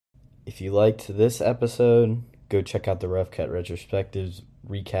If you liked this episode, go check out the Rough Cut Retrospectives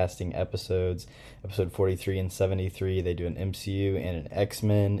recasting episodes. Episode 43 and 73, they do an MCU and an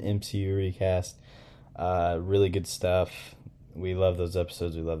X-Men MCU recast. Really good stuff. We love those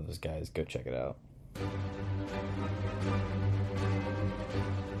episodes. We love those guys. Go check it out.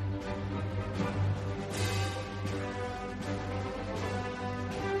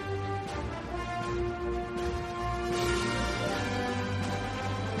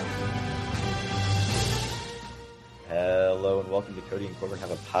 Hello and welcome to Cody and Corbin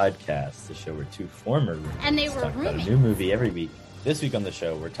Have a Podcast, the show where two former roommates And they were talk about a roommates. new movie every week. This week on the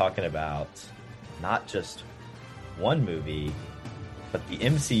show, we're talking about not just one movie, but the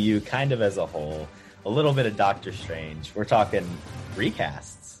MCU kind of as a whole. A little bit of Doctor Strange. We're talking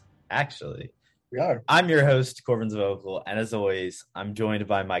recasts, actually. We are. I'm your host, Corbin Vocal, and as always, I'm joined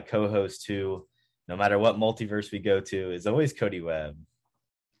by my co-host who, no matter what multiverse we go to, is always Cody Webb.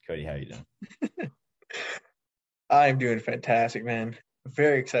 Cody, how you doing? I'm doing fantastic, man.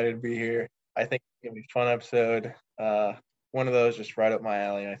 Very excited to be here. I think it's gonna be a fun episode. One of those just right up my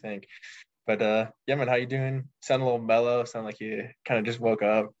alley, I think. But yeah, man, how you doing? Sound a little mellow. Sound like you kind of just woke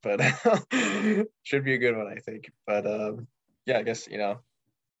up, but should be a good one, I think. But yeah, I guess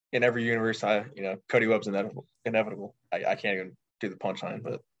in every universe, Cody Webb's inevitable. I can't even do the punchline,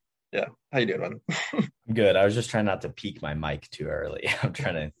 but yeah, how you doing, man? I'm good. I was just trying not to peak my mic too early. I'm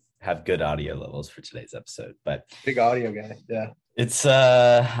trying to have good audio levels for today's episode, but Big audio guy, yeah. it's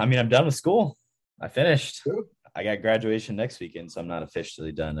I'm done with school. I finished. Cool. I got graduation next weekend, so I'm not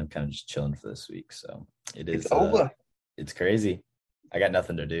officially done. I'm kind of just chilling for this week. So It's over. It's crazy. I got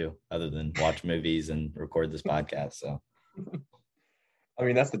nothing to do other than watch movies and record this podcast. So I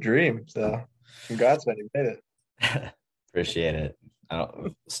mean, that's the dream. So congrats, man, you made it. appreciate it. I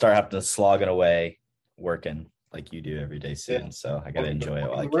don't start having to slogging away working like you do every day soon. Yeah. So I got to enjoy it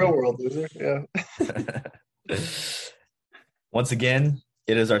while I the can. real world, loser. Yeah. Once again,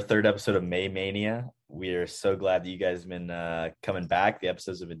 it is our third episode of May Mania. We are so glad that you guys have been coming back. The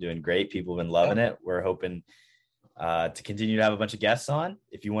episodes have been doing great. People have been loving it. We're hoping to continue to have a bunch of guests on.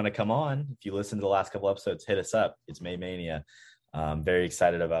 If you want to come on, if you listen to the last couple episodes, hit us up. It's May Mania. Very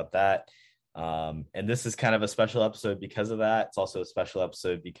excited about that. And this is kind of a special episode because of that. It's also a special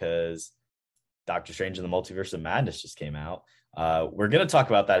episode because Doctor Strange and the Multiverse of Madness just came out. We're going to talk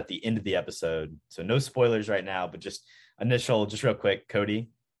about that at the end of the episode. So no spoilers right now, but just real quick. Cody,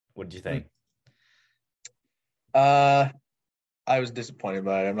 what did you think? I was disappointed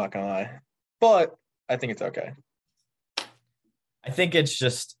by it. I'm not gonna lie, but I think it's okay. I think it's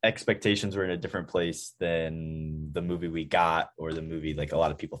just expectations were in a different place than the movie we got or the movie like a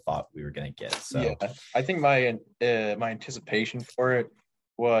lot of people thought we were going to get. So Yeah, I think my anticipation for it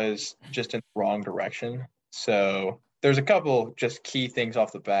was just in the wrong direction. So there's a couple just key things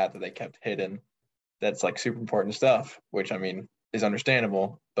off the bat that they kept hidden. That's like super important stuff, which I mean is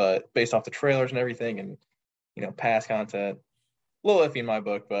understandable, but based off the trailers and everything, and past content, a little iffy in my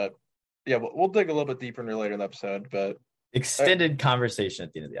book. But yeah, we'll dig a little bit deeper into later in the episode. But extended conversation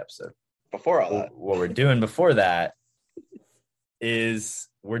at the end of the episode. before all that, What we're doing before that is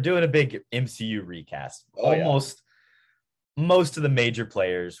we're doing a big MCU recast. Oh, yeah. Most of the major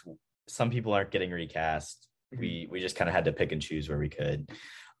players, some people aren't getting recast. Mhm. We just kind of had to pick and choose where we could.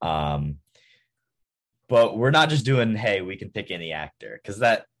 But we're not just doing, hey, we can pick any actor, because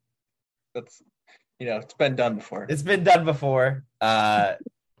that's it's been done before. it's been done before by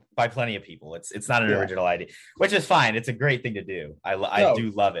plenty of people. It's not an Yeah. original idea, which is fine. It's a great thing to do. I No.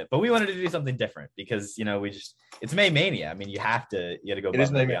 do love it, but we wanted to do something different because it's May Mania. I mean, you got to go It is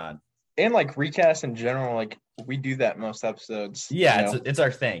above May and Mania. beyond. And like recast in general, like we do that most episodes. Yeah, it's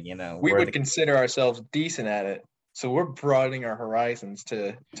our thing. We We're would consider ourselves decent at it, so we're broadening our horizons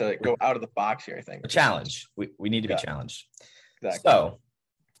to go out of the box here. I think a challenge. We need to be Yeah. challenged. Exactly. So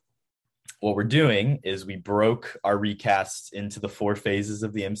what we're doing is we broke our recasts into the 4 phases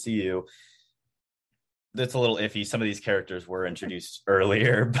of the MCU. That's a little iffy. Some of these characters were introduced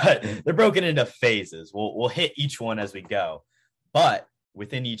earlier, but they're broken into phases. We'll hit each one as we go. But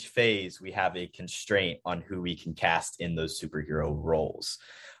within each phase, we have a constraint on who we can cast in those superhero roles.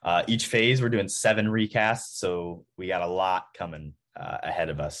 Each phase, we're doing 7 recasts, so we got a lot coming ahead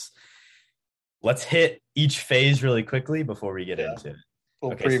of us. Let's hit each phase really quickly before we get Yeah. into it.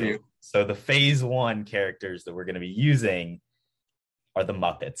 Full Okay, preview. So the phase 1 characters that we're going to be using are the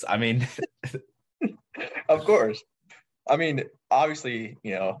Muppets. I mean, Of course. I mean, obviously,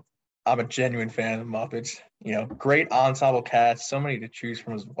 I'm a genuine fan of the Muppets. Great ensemble cast, so many to choose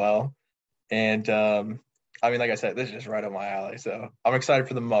from as well. And I mean, like I said, this is just right up my alley. So I'm excited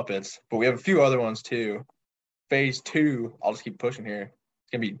for the Muppets, but we have a few other ones too. Phase 2, I'll just keep pushing here.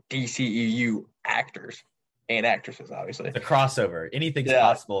 gonna be DCEU actors and actresses, obviously. The crossover. Anything's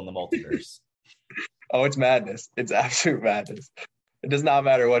possible in the multiverse. Oh, it's madness. It's absolute madness. It does not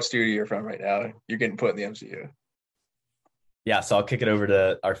matter what studio you're from right now. You're getting put in the MCU. Yeah, so I'll kick it over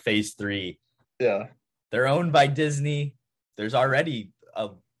to our phase 3. Yeah. They're owned by Disney. There's already a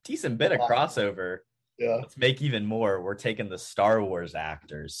decent bit of crossover. Yeah. Let's make even more. We're taking the Star Wars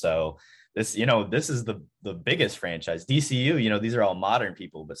actors. So this is the biggest franchise. DCU, these are all modern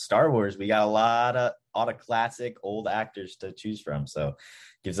people, but Star Wars, we got a lot of classic old actors to choose from. So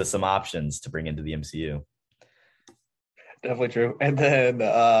gives us some options to bring into the MCU. Definitely true. And then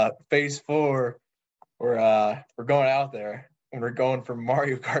phase 4, we're going out there and we're going for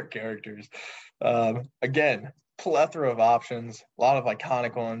Mario Kart characters. Again, plethora of options, a lot of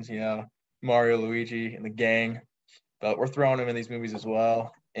iconic ones, Mario, Luigi, and the gang. But we're throwing them in these movies as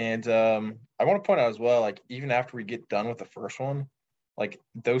well. And I want to point out as well, even after we get done with the first one,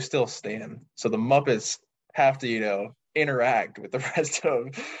 those still stand. So the Muppets have to, interact with the rest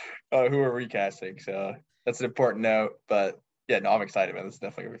of who are recasting. So that's an important note. But yeah, no, I'm excited, man. This is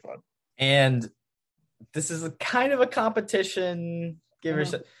definitely gonna be fun. And this is kind of a competition.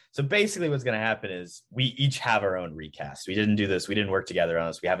 So basically what's going to happen is we each have our own recast. We didn't do this. We didn't work together on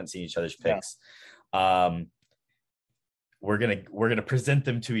this. We haven't seen each other's picks. Yeah. We're going to present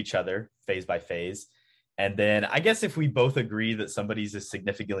them to each other phase by phase. And then I guess if we both agree that somebody's is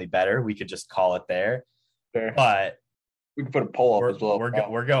significantly better, we could just call it there. Sure. But we can put a poll up as well.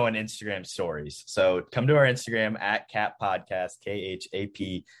 We're going Instagram stories. So come to our Instagram at Cap Podcast,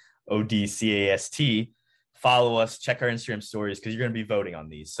 KHAPODCAST. Follow us, check our Instagram stories because you're going to be voting on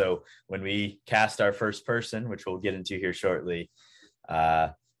these. So when we cast our first person, which we'll get into here shortly,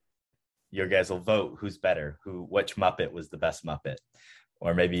 your guys will vote who's better, which Muppet was the best Muppet.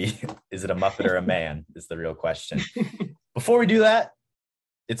 Or maybe is it a Muppet or a man is the real question. Before we do that,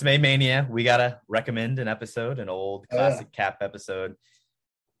 it's May Mania. We got to recommend an episode, an old classic Cap episode.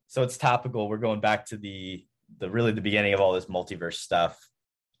 So it's topical. We're going back to the beginning of all this multiverse stuff.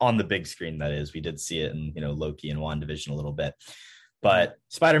 On the big screen, that is. We did see it in, Loki and WandaVision a little bit. But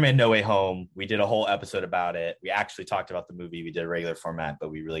Spider-Man No Way Home, we did a whole episode about it. We actually talked about the movie. We did a regular format, but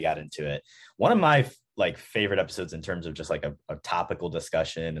we really got into it. One of my favorite episodes in terms of just a topical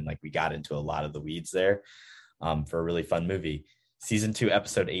discussion, and we got into a lot of the weeds there for a really fun movie. Season 2,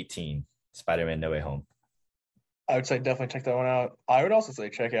 episode 18, Spider-Man No Way Home. I would say definitely check that one out. I would also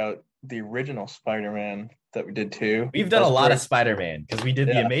say check out the original Spider-Man that we did too. We've done a lot of Spider-Man because we did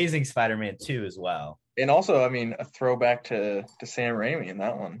the Amazing Spider-Man 2 as well. And also, a throwback to Sam Raimi in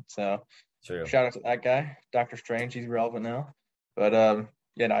that one. So true. Shout out to that guy, Doctor Strange. He's relevant now. But I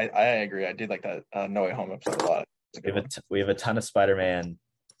agree. I did like that No Way Home episode a lot. We have a ton of Spider-Man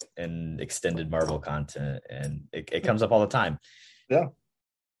and extended Marvel content, and it comes up all the time. Yeah.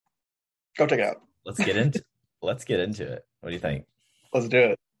 Go check it out. Let's get into it. What do you think? Let's do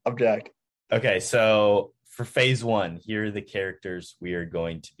it. I'm jacked. Okay, so for phase 1, here are the characters we are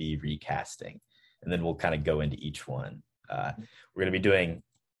going to be recasting. And then we'll kind of go into each one. We're going to be doing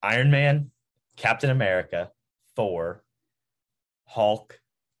Iron Man, Captain America, Thor, Hulk,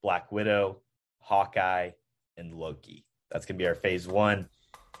 Black Widow, Hawkeye, and Loki. That's going to be our phase 1.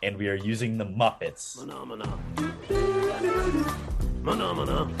 And we are using the Muppets.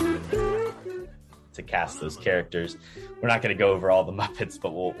 To cast those characters. We're not going to go over all the Muppets,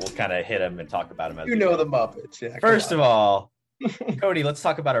 but we'll kind of hit them and talk about them. As the Muppets. Yeah. First of all, Cody, let's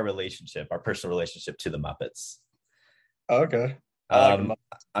talk about our personal relationship to the Muppets. Okay. Tell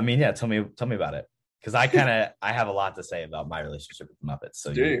me about it. Because I have a lot to say about my relationship with the Muppets.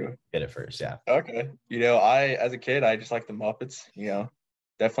 So you get it first, yeah. Okay. As a kid, I just like the Muppets.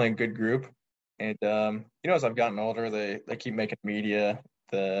 Definitely a good group. And as I've gotten older, they keep making media.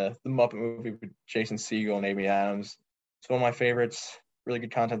 The Muppet movie with Jason Segel and Amy Adams. It's one of my favorites. Really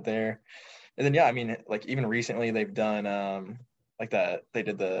good content there. And then even recently they've done that. They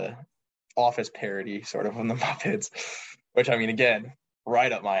did the Office parody sort of on the Muppets, which again,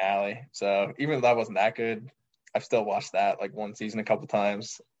 right up my alley. So even though that wasn't that good, I've still watched that one season a couple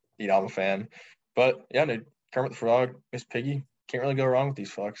times. I'm a fan. But yeah, no, Kermit the Frog, Miss Piggy, can't really go wrong with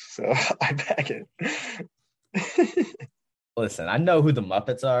these fucks. So I back it. Listen, I know who the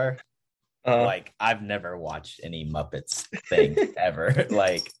Muppets are. I've never watched any Muppets thing ever.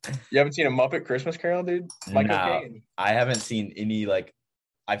 You haven't seen a Muppet Christmas Carol, dude? Michael Caine. I haven't seen any.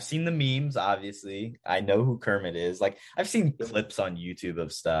 I've seen the memes. Obviously, I know who Kermit is. I've seen clips on YouTube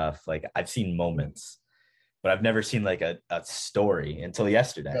of stuff. I've seen moments, but I've never seen a story until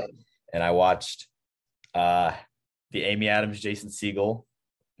yesterday. Yeah. And I watched the Amy Adams, Jason Segel,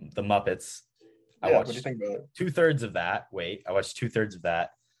 the Muppets. Yeah, what do you think about it? 2/3 of that. I watched 2/3 of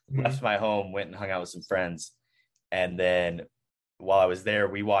that. Mhm. Left my home, went and hung out with some friends, and then while I was there,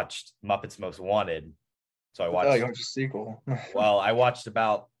 we watched Muppets Most Wanted. So I Oh, watched. you watched a sequel. Well, I watched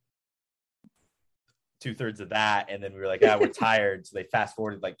about 2/3 of that, and then we were like, "Yeah, we're tired." So they fast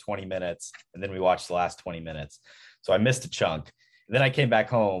forwarded like 20 minutes, and then we watched the last 20 minutes. So I missed a chunk. And then I came back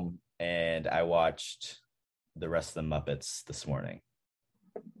home and I watched the rest of the Muppets this morning.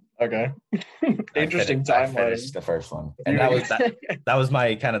 Okay. Interesting I timeline. finished the first one, and that was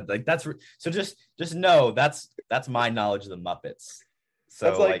my kind of like so just know that's my knowledge of the Muppets. So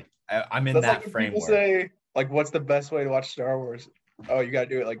That's like I'm in that's that like when framework. people say, like, what's the best way to watch Star Wars? Oh, you gotta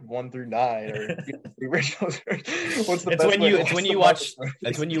do it like 1 through 9 or the originals. What's the It's best when way you to it's when the you watch Muppets movies?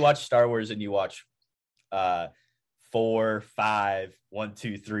 it's when you watch Star Wars and you watch 4, 5, 1,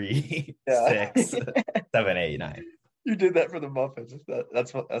 2, 3, Yeah. 6, 7, 8, 9. You did that for the Muppets.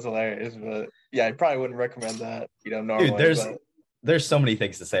 That's hilarious. But yeah, I probably wouldn't recommend that, normally. Dude, there's so many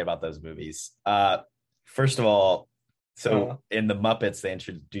things to say about those movies. First of all, so in the Muppets they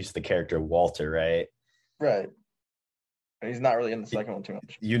introduced the character Walter, right? Right. He's not really in the second one too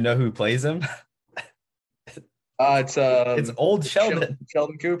much. You know who plays him? It's old Sheldon.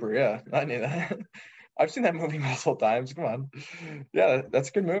 Sheldon Cooper. Yeah, I knew that. I've seen that movie multiple times. Come on. Yeah, that's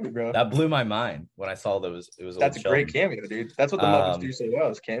a good movie, bro. That blew my mind when I saw that it was. That's old a great Sheldon. cameo, dude. That's what the Muppets do so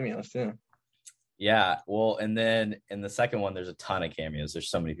well, is cameos too. Yeah, well, and then in the second one, there's a ton of cameos. There's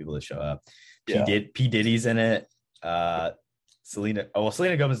so many people that show up. Yeah. P. Diddy's in it. Selena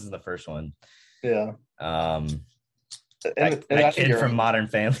Gomez is in the first one. Yeah. That kid from Modern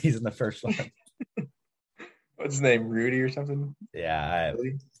Family's in the first one. What's his name? Rudy or something? Yeah.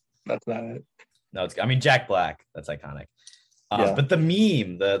 That's not it. No, Jack Black. That's iconic. Yeah. But the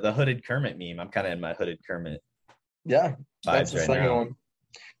meme, the hooded Kermit meme, I'm kind of in my hooded Kermit. Yeah. That's the second one.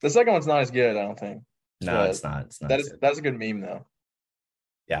 The second one's not as good, I don't think. No, it's not. It's not. That's a good meme though.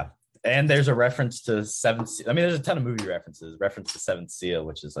 Yeah. And there's a reference to Seventh Seal. I mean, there's a ton of movie references. Reference to Seventh Seal,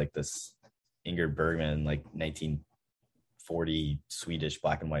 which is like this Ingrid Bergman, like 1940 Swedish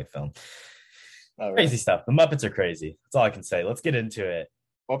black and white film. Right. Crazy stuff. The Muppets are crazy. That's all I can say. Let's get into it.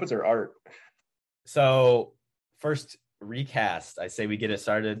 Muppets are art. So first recast, I say we get it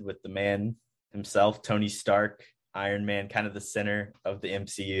started with the man himself, Tony Stark, Iron Man, kind of the center of the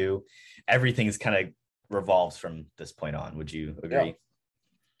MCU. Everything is kind of revolves from this point on. Would you agree? Yeah.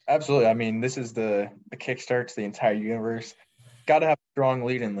 Absolutely. I mean, this is the kickstart to the entire universe. Got to have a strong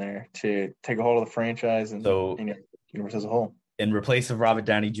lead in there to take a hold of the franchise and the universe as a whole. In replace of Robert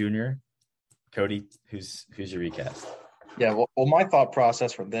Downey Jr., Cody, who's your recast? Yeah, well, my thought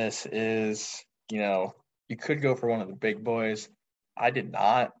process for this is, you could go for one of the big boys. I did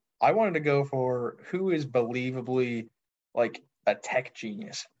not. I wanted to go for who is believably like a tech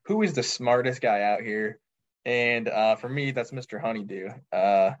genius. Who is the smartest guy out here? And for me, that's Mr. Honeydew.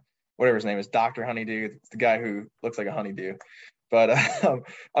 Whatever his name is, Dr. Honeydew. It's the guy who looks like a honeydew. But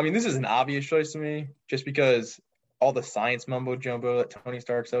I mean, this is an obvious choice to me, just because all the science mumbo jumbo that Tony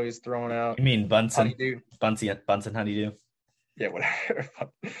Stark's always throwing out. You mean Bunsen? Honeydew? Bunsen Honeydew? Yeah, whatever.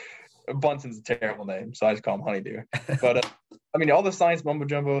 Bunsen's a terrible name, so I just call him Honeydew. But I mean, all the science mumbo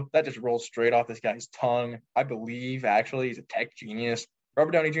jumbo that just rolls straight off this guy's tongue. I believe actually he's a tech genius.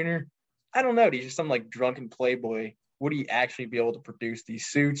 Robert Downey Jr., I don't know. He's just some like drunken playboy. Would he actually be able to produce these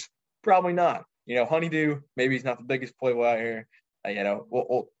suits? Probably not. Honeydew, maybe he's not the biggest playboy out here.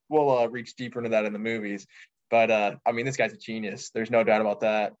 We'll reach deeper into that in the movies. But I mean, this guy's a genius. There's no doubt about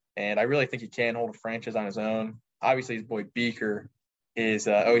that. And I really think he can hold a franchise on his own. Obviously, his boy Beaker is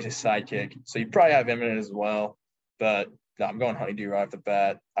always his sidekick, so you'd probably have him in it as well. But no, I'm going Honeydew right off the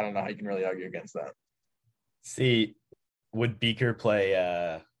bat. I don't know how you can really argue against that. See, would Beaker play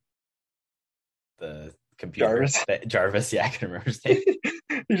the computer? Jarvis, yeah, I can remember his name.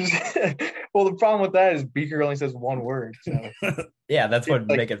 Well, the problem with that is Beaker only says one word. So. Yeah, that's what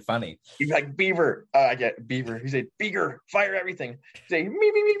would make it funny. He's like, Beaver. I get Beaver. He said, Beaker, fire everything. He say,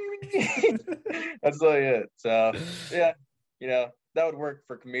 me. That's really it. So, yeah, that would work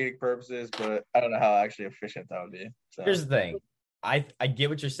for comedic purposes, but I don't know how actually efficient that would be. So. Here's the thing. I get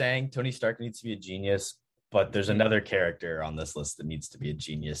what you're saying. Tony Stark needs to be a genius, but there's another character on this list that needs to be a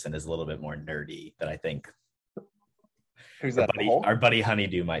genius and is a little bit more nerdy that I think who's that? Our buddy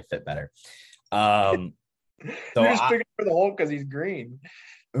Honeydew might fit better. So you're just picking for the Hulk because he's green.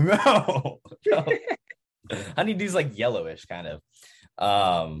 No. Honeydew's like yellowish kind of.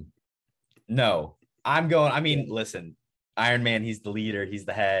 No, I'm going. I mean, listen, Iron Man, he's the leader, he's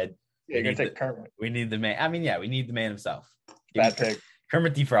the head. Yeah, you're gonna take Kermit. We need the man. I mean, yeah, we need the man himself. Bad pick.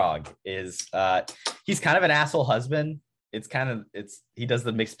 Kermit the Frog is he's kind of an asshole husband, it's kind of he does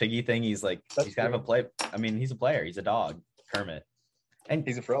the mixed piggy thing. He's like he's kind of a play. I mean, he's a player. He's a dog, Kermit, and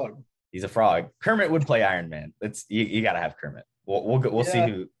he's a frog. He's a frog. Kermit would play Iron Man. It's you got to have Kermit. We'll see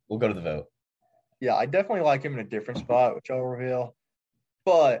who we'll go to the vote. Yeah, I definitely like him in a different spot, which I'll reveal.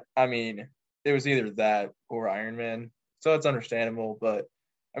 But I mean, it was either that or Iron Man, so it's understandable. But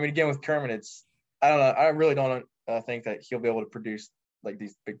I mean, again with Kermit, I don't know. I really don't think that he'll be able to produce like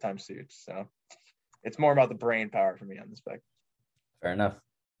these big time suits. So it's more about the brain power for me on this pick. Fair enough.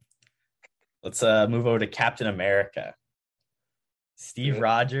 Let's move over to Captain America. Steve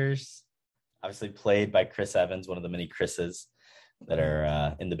Rogers, obviously played by Chris Evans, one of the many Chris's that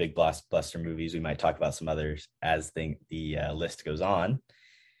are in the big blockbuster movies. We might talk about some others as the list goes on.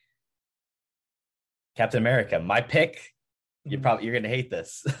 Captain America, my pick. You're gonna hate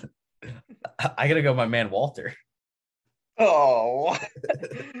this. I gotta go, my man Walter. Oh,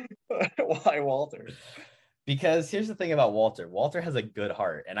 why Walter? Because here's the thing about Walter. Walter has a good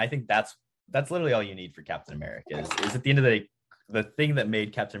heart, and I think that's literally all you need for Captain America. Is at the end of the day, the thing that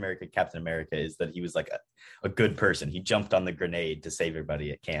made Captain America is that he was like a good person. He jumped on the grenade to save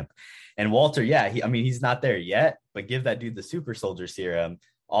everybody at camp. And Walter, he's not there yet, but give that dude the super soldier serum.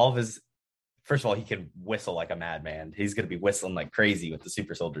 First of all, he can whistle like a madman. He's going to be whistling like crazy with the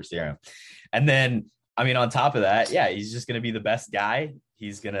super soldier serum. And then, on top of that, he's just going to be the best guy.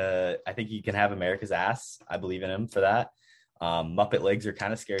 I think he can have America's ass. I believe in him for that. Muppet legs are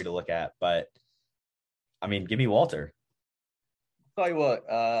kind of scary to look at, but give me Walter. Tell you what,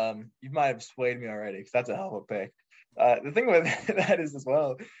 you might have swayed me already because that's a hell of a pick. The thing with that is as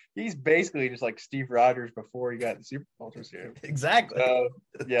well, he's basically just like Steve Rogers before he got the super soldier serum. Exactly. Kind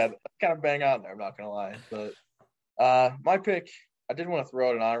of bang out there. I'm not gonna lie, but my pick, I did want to throw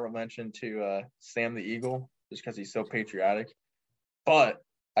out an honorable mention to Sam the Eagle just because he's so patriotic, but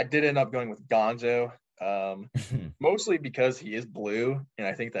I did end up going with Gonzo, mostly because he is blue, and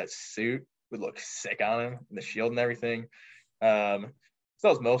I think that suit would look sick on him and the shield and everything. So that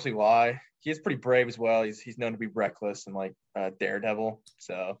was mostly why. He is pretty brave as well. He's known to be reckless and like Daredevil.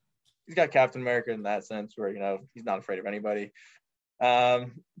 So he's got Captain America in that sense where, he's not afraid of anybody. But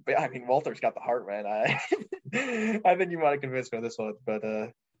Walter's got the heart, man. I think you might have convinced me on this one, but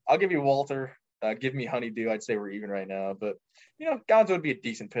I'll give you Walter. Give me Honeydew. I'd say we're even right now, but Gonzo would be a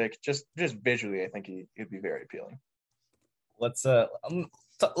decent pick. Just visually, I think he'd be very appealing. Let's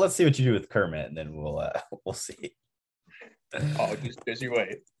see what you do with Kermit, and then we'll see. Oh, just you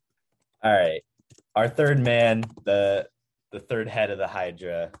wait. All right, our third man, the third head of the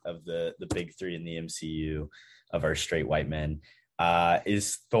Hydra of the big three in the MCU of our straight white men,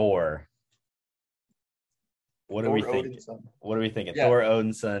 is Thor. What do we think? What are we thinking? Yeah. Thor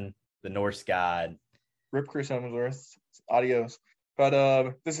Odinson, the Norse god. Rip Chris Hemsworth. Adios.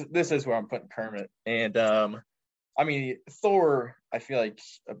 But this is where I'm putting Kermit, and Thor, I feel like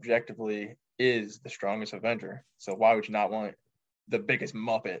objectively is the strongest Avenger. So why would you not want the biggest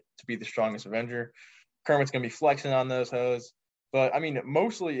Muppet to be the strongest Avenger? Kermit's going to be flexing on those hoes. But,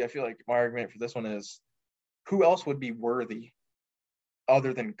 mostly I feel like my argument for this one is who else would be worthy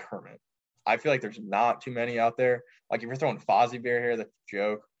other than Kermit? I feel like there's not too many out there. Like if you're throwing Fozzie Bear here, that's a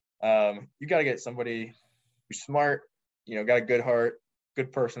joke. You got to get somebody who's smart, got a good heart,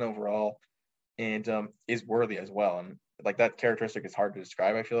 good person overall, and is worthy as well. And like that characteristic is hard to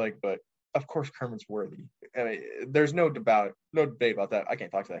describe, I feel like, but of course Kermit's worthy. There's no debate about that. I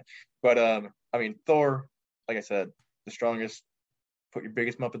can't talk today. But Thor, like I said, the strongest. Put your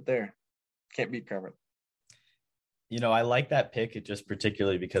biggest Muppet there. Can't beat Kermit. I like that pick just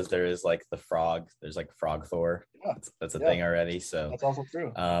particularly because there is like the frog. There's like Frog Thor. Yeah. That's a thing already. So that's also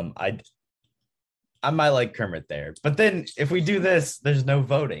true. I might like Kermit there. But then if we do this, there's no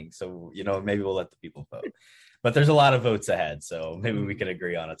voting. So, maybe we'll let the people vote. But there's a lot of votes ahead, so maybe we can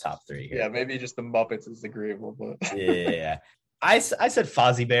agree on a top three here. Yeah, maybe just the Muppets is agreeable, but yeah. I said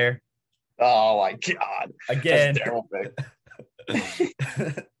Fozzie Bear. Oh my god! Again, terrible pick.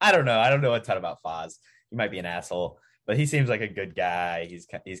 I don't know. I don't know a ton about Foz. He might be an asshole, but he seems like a good guy. He's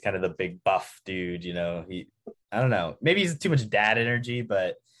kind of the big buff dude. I don't know. Maybe he's too much dad energy,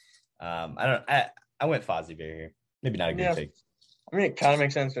 but I went Fozzie Bear here. Maybe not a good pick. It kind of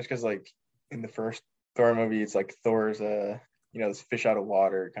makes sense just because like in the first Thor movie, it's like Thor's this fish out of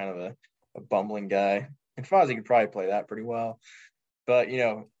water, kind of a bumbling guy. And Fozzie could probably play that pretty well. But,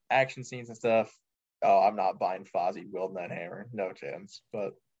 action scenes and stuff, I'm not buying Fozzie wielding that hammer. No chance.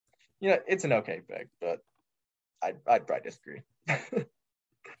 But, it's an okay pick, but I'd probably disagree.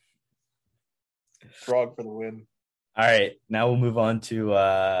 Frog for the win. All right. Now we'll move on to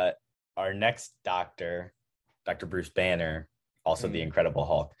our next doctor, Dr. Bruce Banner, also the Incredible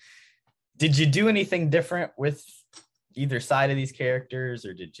Hulk. Did you do anything different with either side of these characters,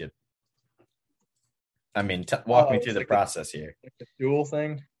 or did you? I mean, walk me Oh, through it's the like the, process here. like the dual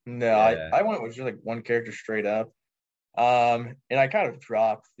thing. No, Yeah. I went with just like one character straight up. And I kind of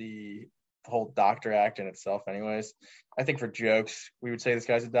dropped the whole doctor act in itself, anyways. I think for jokes, we would say this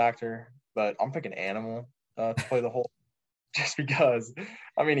guy's a doctor, but I'm picking Animal to play the whole, just because.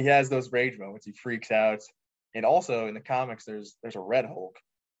 I mean, he has those rage moments. He freaks out, and also in the comics, there's a Red Hulk,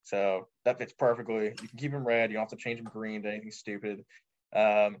 so that fits perfectly. You can keep him red. You don't have to change him green to anything stupid.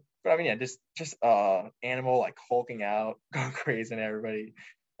 But I mean, yeah, just Animal like hulking out, going crazy and everybody,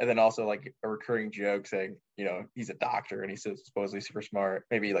 and then also like a recurring joke saying, he's a doctor and he's supposedly super smart.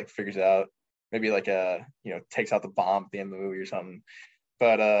 Maybe he like figures out, maybe like takes out the bomb at the end of the movie or something.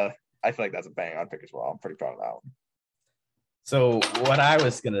 But I feel like that's a bang on pick as well. I'm pretty proud of that one. So what I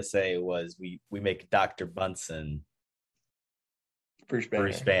was gonna say was we make Dr. Bunsen Bruce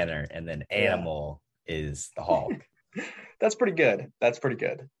Banner, and then Animal is the Hulk. That's pretty good. That's pretty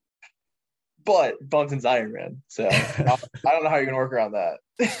good. But Bunsen's Iron Man, so I don't know how you're gonna work around that.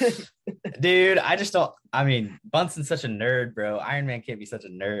 Dude, I just don't. I mean, Bunsen's such a nerd, bro. Iron Man can't be such a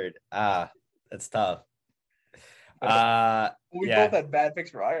nerd. That's tough. We Yeah. both had bad picks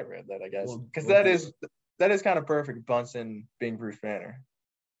for Iron Man, then I guess, because that is kind of perfect. Bunsen being Bruce Banner.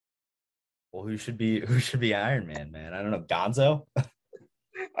 Well, who should be Iron Man, man? I don't know. Gonzo.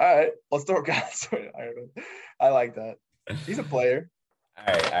 All right, let's throw Gonzo in Iron Man. I like that. He's a player.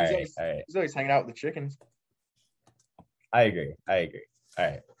 All right. He's always hanging out with the chickens. I agree. All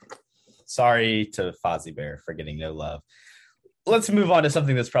right. Sorry to Fozzie Bear for getting no love. Let's move on to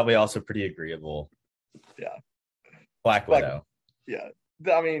something that's probably also pretty agreeable. Yeah. Black Widow. Yeah.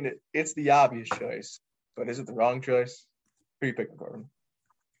 I mean, it's the obvious choice, but is it the wrong choice? Who are you picking, Corbin?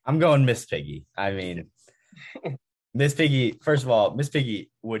 I'm going Miss Piggy. I mean, Miss Piggy, first of all, Miss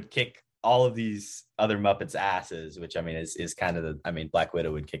Piggy would kick all of these other Muppets' asses, which I mean is kind of Black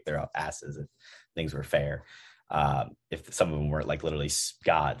Widow would kick their asses if things were fair. If some of them were like literally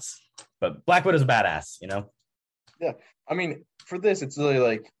gods. But Black Widow's a badass, Yeah. I mean, for this, it's really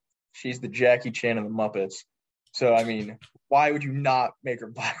like she's the Jackie Chan of the Muppets. So I mean, why would you not make her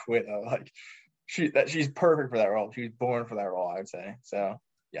Black Widow? Like she's perfect for that role. She's born for that role, I would say. So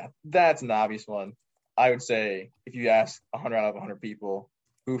yeah, that's an obvious one. I would say if you ask 100 out of 100 people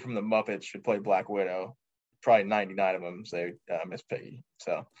who from the Muppets should play Black Widow, probably 99 of them say Miss Piggy.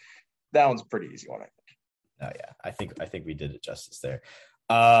 So that one's a pretty easy one, I think. Oh yeah, I think we did it justice there.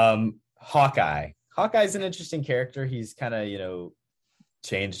 Hawkeye. Hawkeye's an interesting character. He's kind of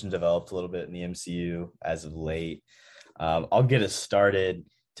changed and developed a little bit in the MCU as of late. I'll get us started.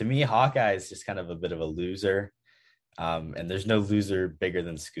 To me, Hawkeye is just kind of a bit of a loser. And there's no loser bigger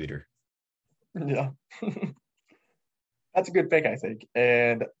than Scooter. Yeah. That's a good pick, I think.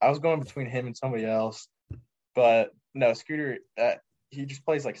 And I was going between him and somebody else. But no, Scooter, he just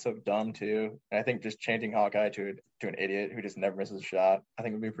plays like so dumb too. And I think just changing Hawkeye to an idiot who just never misses a shot, I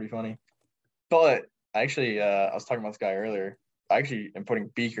think would be pretty funny. But actually, I was talking about this guy earlier. I actually am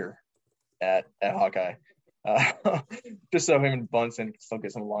putting Beaker at Hawkeye. Just so him and Bunsen can still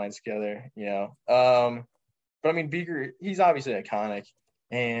get some lines together, But I mean, Beaker, he's obviously iconic,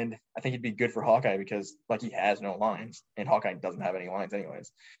 and I think he'd be good for Hawkeye because like he has no lines, and Hawkeye doesn't have any lines anyways.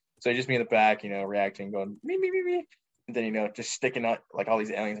 So he'd just be in the back, reacting, going me, and then just sticking out like all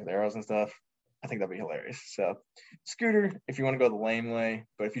these aliens with arrows and stuff. I think that'd be hilarious. So Scooter, if you want to go the lame way,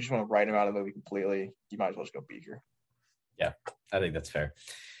 but if you just want to write him out of the movie completely, you might as well just go Beaker. Yeah, I think that's fair.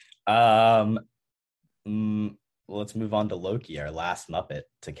 Let's move on to Loki, our last Muppet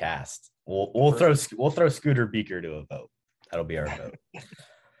to cast. We'll throw Scooter Beaker to a vote. That'll be our vote.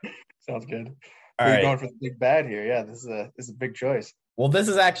 Sounds good. All right. Going for the big bad here. Yeah, this is a big choice. Well, this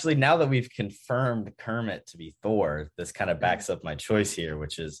is actually, now that we've confirmed Kermit to be Thor, this kind of backs up my choice here,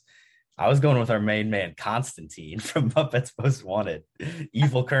 which is I was going with our main man Constantine from Muppets Most Wanted,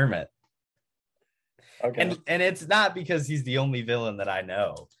 Evil Kermit. Okay. And it's not because he's the only villain that I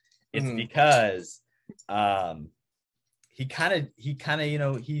know. It's because he kind of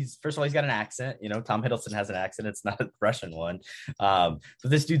he's, first of all, he's got an accent. Tom Hiddleston has an accent. It's not a Russian one. But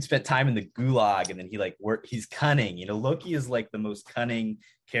this dude spent time in the gulag, and then he's cunning. Loki is like the most cunning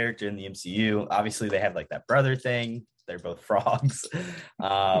character in the MCU. Obviously they have like that brother thing. They're both frogs.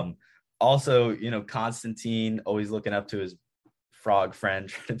 Also, Constantine always looking up to his frog friend,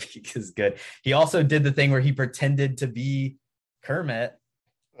 trying to be as good. He also did the thing where he pretended to be Kermit.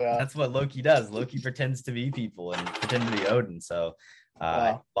 Yeah. That's what Loki does. Loki pretends to be people and pretend to be Odin. So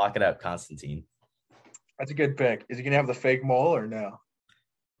lock it up, Constantine. That's a good pick. Is he going to have the fake mole or no?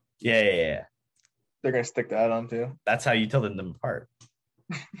 Yeah. They're going to stick that on too? That's how you tell them apart.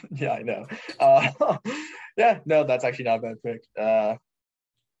 Yeah, I know. Yeah, no, that's actually not a bad pick.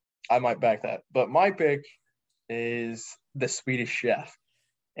 I might back that. But my pick is the Swedish Chef.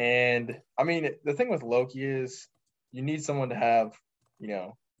 And I mean, the thing with Loki is you need someone to have, you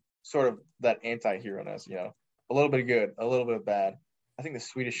know, sort of that anti-hero-ness, a little bit of good, a little bit of bad. I think the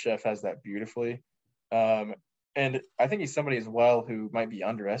Swedish Chef has that beautifully. Um, and I think he's somebody as well who might be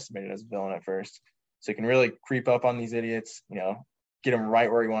underestimated as a villain at first. So he can really creep up on these idiots, get him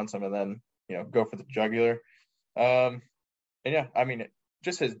right where he wants them and then, go for the jugular. Um, and yeah, I mean,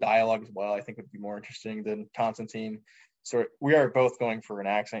 just his dialogue as well, I think would be more interesting than Constantine. So we are both going for an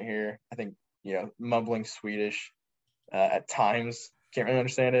accent here. I think, mumbling Swedish at times, can't really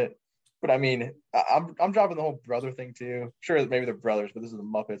understand it. But I mean, I'm dropping the whole brother thing too. Sure, maybe they're brothers, but this is the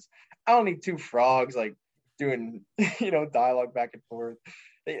Muppets. I don't need two frogs like doing, dialogue back and forth.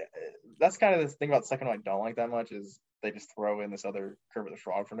 That's kind of the thing about second one I don't like that much is they just throw in this other Kermit the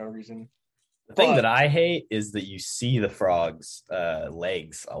Frog for no reason. The thing that I hate is that you see the frog's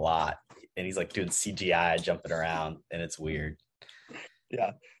legs a lot, and he's like doing CGI jumping around, and it's weird.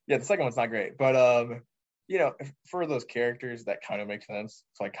 Yeah, the second one's not great, but for those characters, that kind of makes sense.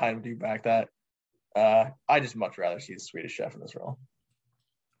 So I kind of do back that. I just much rather see the Swedish Chef in this role.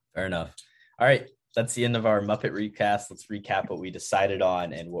 Fair enough. All right, that's the end of our Muppet recast. Let's recap what we decided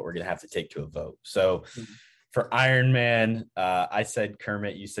on and what we're gonna have to take to a vote. So. For Iron Man, I said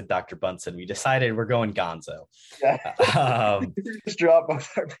Kermit. You said Dr. Bunsen. We decided we're going Gonzo. Yeah. Just drop both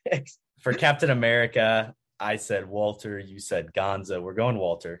our picks. For Captain America, I said Walter. You said Gonzo. We're going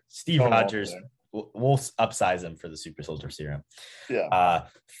Walter. Steve Rogers. We'll upsize him for the Super Soldier Serum. Yeah.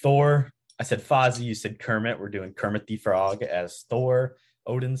 Thor. I said Fozzie. You said Kermit. We're doing Kermit the Frog as Thor.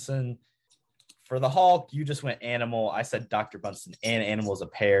 Odinson. For the Hulk, you just went Animal. I said Dr. Bunsen and Animal is a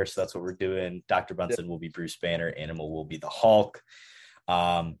pair, so that's what we're doing. Dr. Bunsen will be Bruce Banner. Animal will be the Hulk.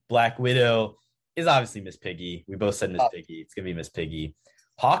 Black Widow is obviously Miss Piggy. We both said Miss Piggy. It's going to be Miss Piggy.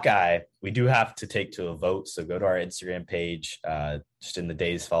 Hawkeye, we do have to take to a vote, so go to our Instagram page just in the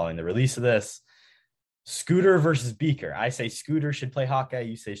days following the release of this. Scooter versus Beaker. I say Scooter should play Hawkeye.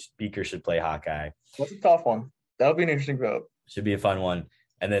 You say Beaker should play Hawkeye. That's a tough one. That'll be an interesting vote. Should be a fun one.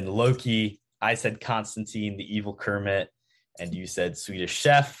 And then Loki, I said Constantine, the evil Kermit, and you said Swedish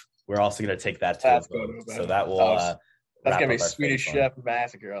Chef. We're also going to take that to a vote. So that will that's going to be Swedish Chef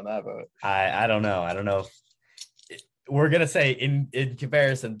massacre on that vote. I don't know. I don't know. We're going to say in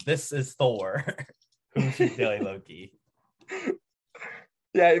comparison, this is Thor. Who should play Loki?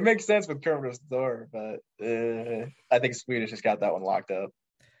 Yeah, it makes sense with Kermit versus Thor, but I think Swedish just got that one locked up.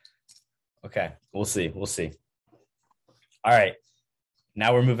 Okay, we'll see. All right.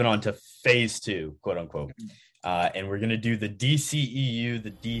 Now we're moving on to phase 2, quote unquote. And we're going to do the DCEU,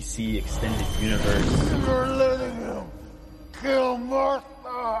 the DC Extended Universe. You're letting him kill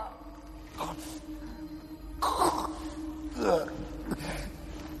Martha.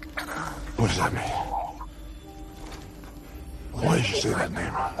 What does that mean? Why did you say that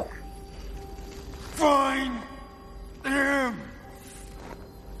name? Find him.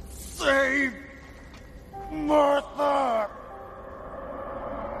 Save Martha.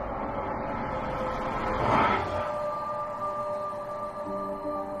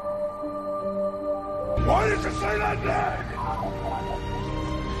 Why did you say that name?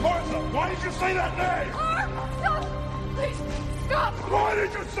 Martha, why did you say that name? Stop! Please, stop! Why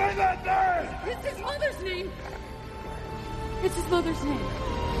did you say that name? It's his mother's name. It's his mother's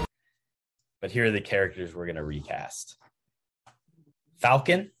name. But here are the characters we're going to recast.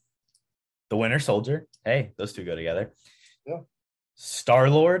 Falcon, the Winter Soldier. Hey, those two go together. Yeah.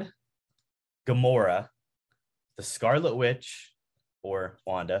 Star-Lord, Gamora, the Scarlet Witch, or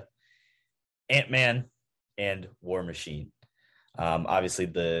Wanda, Ant-Man, and War Machine. Obviously,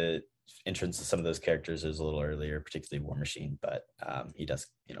 the entrance of some of those characters is a little earlier, particularly War Machine, but he does,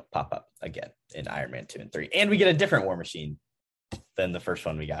 pop up again in Iron Man 2 and 3. And we get a different War Machine than the first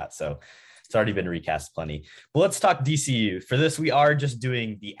one we got. So it's already been recast plenty. But let's talk DCU. For this, we are just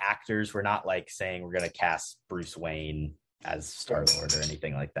doing the actors. We're not like saying we're going to cast Bruce Wayne as Star-Lord or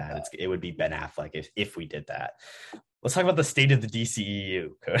anything like that. It would be Ben Affleck if we did that. Let's talk about the state of the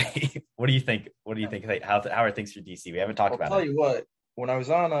DCEU, Cody. What do you think? How are things for DC? We haven't talked about it. I'll tell you what. When I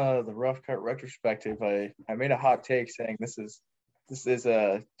was on the Rough Cut retrospective, I made a hot take saying this is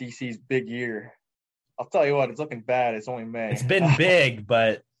DC's big year. I'll tell you what, it's looking bad. It's only May. It's been big,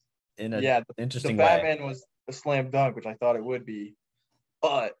 but in an interesting way. The Batman was a slam dunk, which I thought it would be,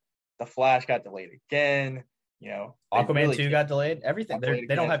 but the Flash got delayed again. Aquaman really 2 got delayed. Everything.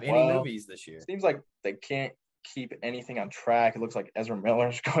 They don't have any movies this year. Seems like they can't keep anything on track. It looks like Ezra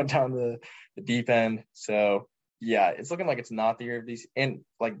Miller's going down the deep end. So yeah, it's looking like it's not the year of DC, and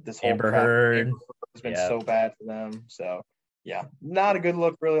like this whole Amber crap Heard. has been so bad for them. So yeah, not a good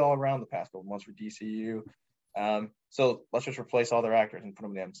look really all around the past couple months for DCU. So let's just replace all their actors and put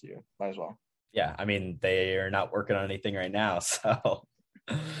them in the MCU. Might as well. Yeah, I mean, they are not working on anything right now, so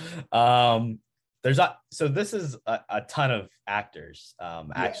there's not. So this is a ton of actors,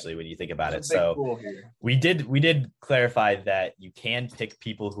 actually, when you think about it. So we did clarify that you can pick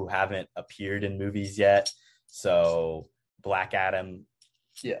people who haven't appeared in movies yet. So Black Adam.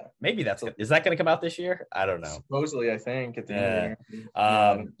 Yeah, maybe is that going to come out this year? I don't know. Supposedly, I think at the end of the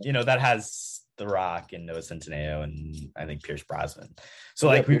year. You know, that has The Rock and Noah Centineo and I think Pierce Brosnan. So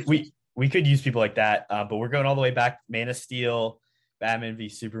like we could use people like that, but we're going all the way back. Man of Steel, Batman v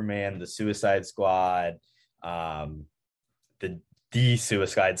Superman, The Suicide Squad, the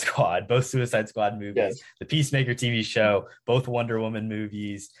Suicide Squad, both Suicide Squad movies, yes. The Peacemaker TV show, both Wonder Woman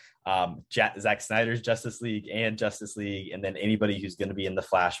movies, Zack Snyder's Justice League and Justice League, and then anybody who's going to be in the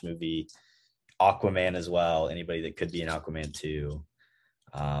Flash movie, Aquaman as well, anybody that could be in Aquaman 2,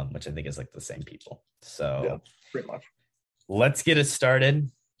 which I think is like the same people. So yeah, pretty much. Let's get it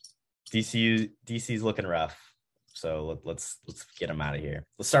started. DC's looking rough, so let's get them out of here.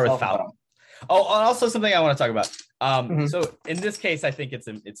 Let's start with Falcon. Oh, also something I want to talk about. So in this case, I think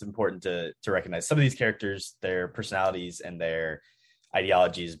it's important to recognize some of these characters, their personalities and their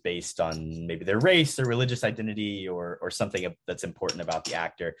ideologies based on maybe their race, their religious identity, or something that's important about the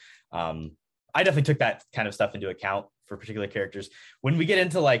actor. I definitely took that kind of stuff into account for particular characters. When we get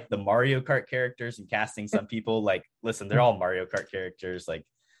into like the Mario Kart characters and casting some people, like, listen, they're all Mario Kart characters. Like,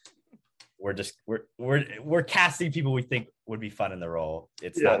 we're casting people we think would be fun in the role.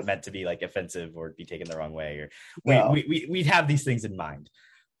 It's not meant to be like offensive or be taken the wrong way, or we have these things in mind.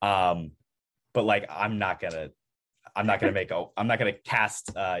 But like, I'm not gonna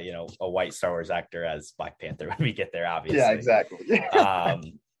cast a white Star Wars actor as Black Panther when we get there, obviously. Yeah, exactly.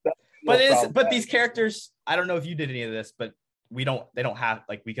 But these characters, I don't know if you did any of this, but they don't have,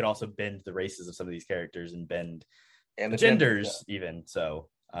 like, we could also bend the races of some of these characters and bend the genders even. So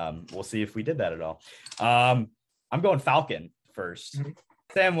we'll see if we did that at all. I'm going Falcon first. Mm-hmm.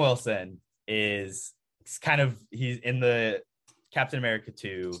 Sam Wilson he's in the Captain America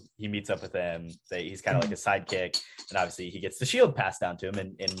 2. He meets up with him. He's kind of like a sidekick, and obviously he gets the shield passed down to him,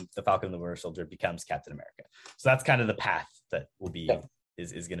 and the Falcon and the Winter Soldier becomes Captain America. So that's kind of the path that will be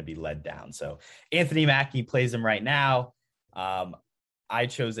is going to be led down. So Anthony Mackie plays him right now. I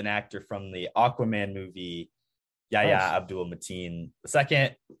chose an actor from the Aquaman movie, Yahya Abdul-Mateen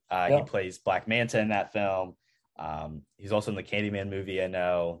II. He plays Black Manta in that film. He's also in the Candyman movie, I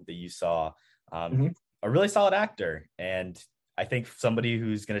know, that you saw. A really solid actor, and I think somebody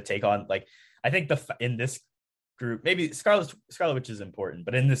who's going to take on, like, I think in this group, maybe Scarlet Witch is important,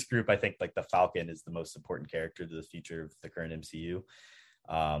 but in this group, I think like the Falcon is the most important character to the future of the current MCU.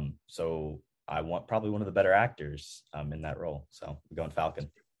 So I want probably one of the better actors in that role. So I'm going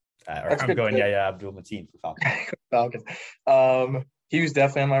Falcon. I'm going Abdul-Mateen for Falcon. Falcon. He was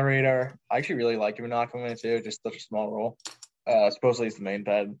definitely on my radar. I actually really like him in Aquaman too, just such a small role. Supposedly he's the main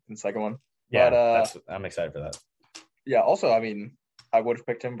bad in the second one. Yeah, but, I'm excited for that. Yeah, also, I mean, I would have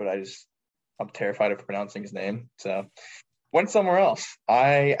picked him, but I'm terrified of pronouncing his name. So went somewhere else.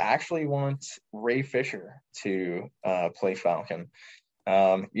 I actually want Ray Fisher to play Falcon.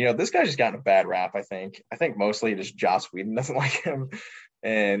 This guy's just gotten a bad rap, I think. I think mostly just Joss Whedon doesn't like him.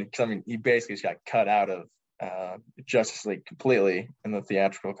 And because, I mean, he basically just got cut out of Justice League completely in the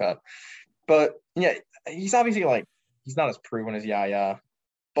theatrical cut. But, yeah, he's obviously, like, he's not as proven as Yahya,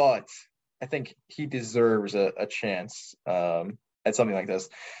 but I think he deserves a chance at something like this.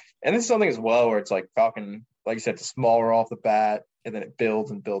 And this is something as well where it's like Falcon, like you said, it's smaller off the bat, and then it builds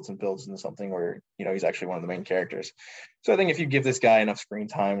and builds and builds into something where, he's actually one of the main characters. So I think if you give this guy enough screen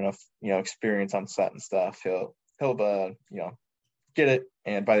time, enough, experience on set and stuff, he'll get it.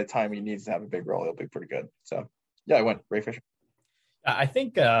 And by the time he needs to have a big role, he'll be pretty good. So yeah, I went Ray Fisher. I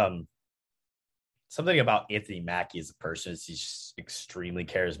think something about Anthony Mackie as a person is he's just extremely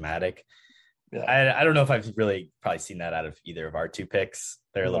charismatic. Yeah. I don't know if I've really probably seen that out of either of our two picks.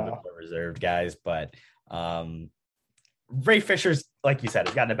 They're a little bit more reserved guys, but Ray Fisher's, like you said,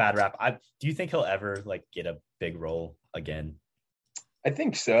 has gotten a bad rap. Do you think he'll ever like get a big role again? I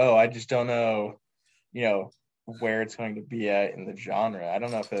think so. I just don't know, where it's going to be at in the genre. I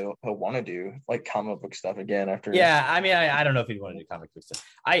don't know if he'll want to do like comic book stuff again after. Yeah, I mean, I don't know if he'd want to do comic book stuff.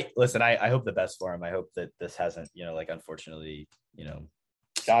 I hope the best for him. I hope that this hasn't, unfortunately,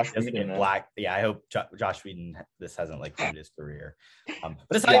 Josh Whedon, black. Yeah, I hope Josh Whedon, this hasn't like ruined his career. But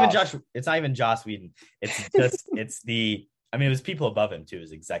it's not even Josh. It's not even Joss Whedon. It's just it's the I mean, it was people above him too,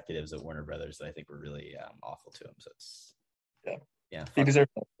 as executives at Warner Brothers that I think were really awful to him. So it's yeah, he deserves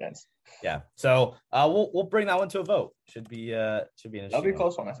no chance. Yeah. So we'll bring that one to a vote. Should be an interesting. That'll be a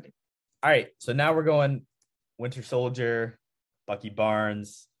close one, I think. All right. So now we're going Winter Soldier, Bucky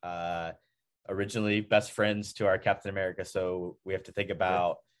Barnes, originally best friends to our Captain America. So we have to think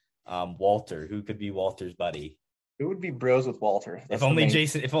about Walter. Who could be Walter's buddy? Who would be bros with Walter? If only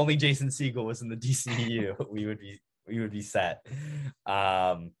Jason Segel was in the DCU, we would be set.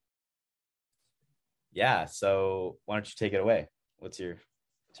 Yeah. So why don't you take it away? What's your?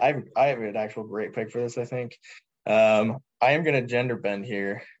 I have an actual great pick for this, I think. I am going to gender bend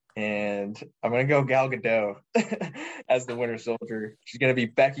here, and I'm going to go Gal Gadot as the Winter Soldier. She's going to be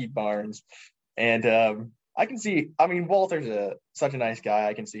Becky Barnes. And I can see, I mean, Walter's such a nice guy.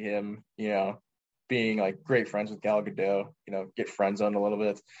 I can see him, being like great friends with Gal Gadot, get friend zoned a little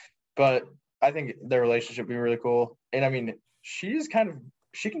bit. But I think their relationship would be really cool. And I mean, she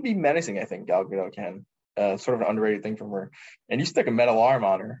can be menacing, I think Gal Gadot can. Sort of an underrated thing from her. And you stick a metal arm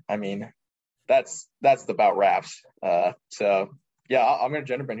on her, I mean, that's about wraps. So yeah, I'm gonna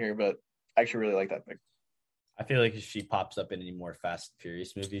gender bend here, but I actually really like that pick. I feel like if she pops up in any more Fast and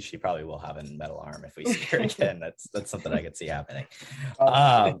Furious movies, she probably will have a metal arm if we see her again. That's something I could see happening.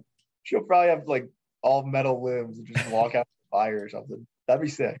 She'll probably have like all metal limbs and just walk out the fire or something. That'd be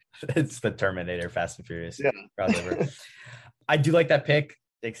sick. It's the Terminator, Fast and Furious. Yeah. I do like that pick,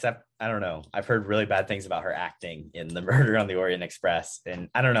 except I don't know. I've heard really bad things about her acting in The Murder on the Orient Express, and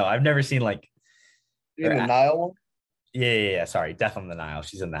I don't know. I've never seen like the Nile one. Yeah. Sorry, Death on the Nile.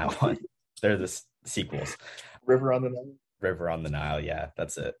 She's in that one. They're the sequels. River on the Nile. Yeah,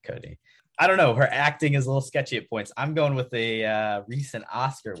 that's it, Cody. I don't know. Her acting is a little sketchy at points. I'm going with a recent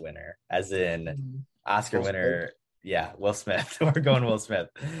Oscar winner, as in Oscar winner. Yeah, Will Smith. We're going Will Smith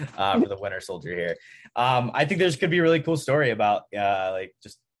for the Winter Soldier here. I think there's could be a really cool story about like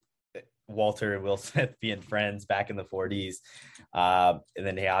just Walter and Will Smith being friends back in the 40s. And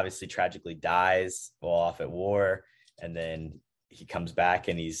then he obviously tragically dies while off at war. And then he comes back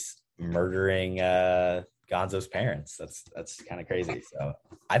and he's murdering Gonzo's parents. That's kind of crazy. So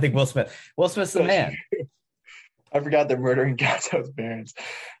I think Will Smith's the man. I forgot they're murdering Gonzo's parents.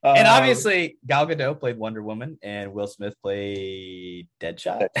 And obviously Gal Gadot played Wonder Woman and Will Smith played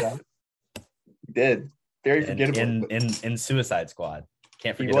Deadshot. He did. Very forgettable. In Suicide Squad.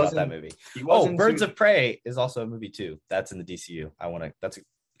 Can't forget about that movie. Birds of Prey is also a movie too. That's in the DCU. That's a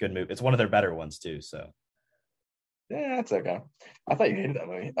good movie. It's one of their better ones too. So yeah, that's okay. I thought you hated that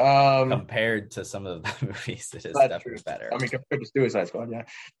movie. Compared to some of the movies, it is definitely better. I mean, compared to Suicide Squad, yeah.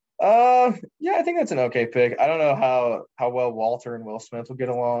 Yeah, I think that's an okay pick. I don't know how well Walter and Will Smith will get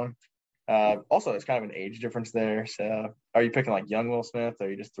along. Also, there's kind of an age difference there. So, are you picking like young Will Smith, or are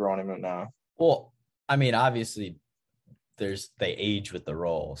you just throwing him in now? Well, I mean, obviously, they age with the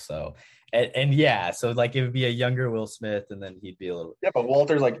role. So, and yeah, so like it would be a younger Will Smith, and then he'd be a little. Yeah, but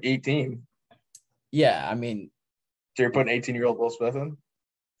Walter's like 18. Yeah, I mean. So you're putting 18-year-old Will Smith in?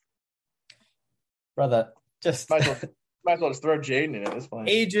 Brother, just might as well just throw Jaden in at this point.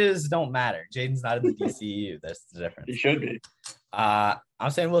 Ages don't matter. Jaden's not in the DCU. That's the difference. He should be.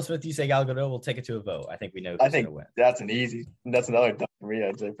 I'm saying Will Smith. You say Gal Gadot. We'll take it to a vote. I think we know who's going to win. That's another done for me.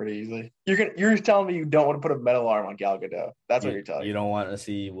 I'd say pretty easily. You're telling me you don't want to put a metal arm on Gal Gadot. That's what you're telling me. You don't want to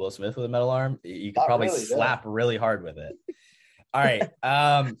see Will Smith with a metal arm. You could probably slap really hard with it. All right.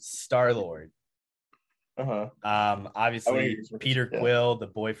 Star-Lord. Obviously Peter Quill, the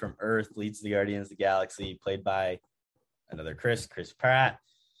boy from Earth, leads the Guardians of the Galaxy, played by another Chris Pratt.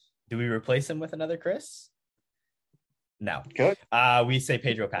 Do we replace him with another Chris? No. Good. We say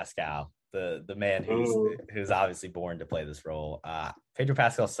Pedro Pascal, the man who's obviously born to play this role. Pedro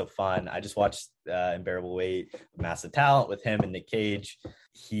Pascal's so fun. I just watched Unbearable Weight, Massive Talent with him and Nick Cage.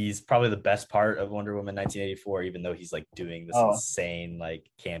 He's probably the best part of Wonder Woman 1984, even though he's like doing this insane, like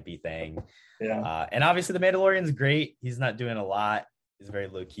campy thing. Yeah. And obviously the Mandalorian's great. He's not doing a lot. He's very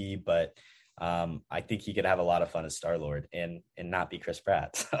low key, but I think he could have a lot of fun as Star-Lord and not be Chris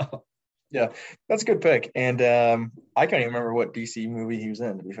Pratt. So. Yeah, that's a good pick. And I can't even remember what DC movie he was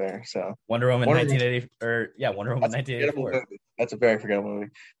in, to be fair. So Wonder Woman 1984. That's a very forgettable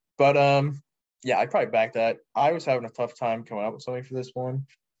movie. But yeah, I'd probably back that. I was having a tough time coming up with something for this one.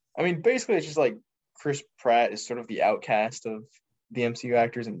 I mean, basically it's just like Chris Pratt is sort of the outcast of the MCU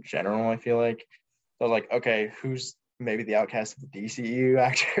actors in general, I feel like. So like, okay, who's maybe the outcast of the DCU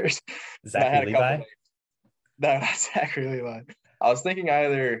actors? Zachary Levi? No, not Zachary Levi. I was thinking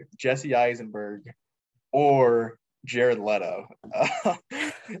either Jesse Eisenberg or Jared Leto.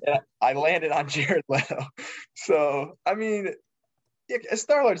 I landed on Jared Leto. So, I mean,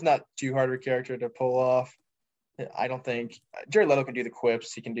 Star-Lord's not too hard of a character to pull off. I don't think Jared Leto can do the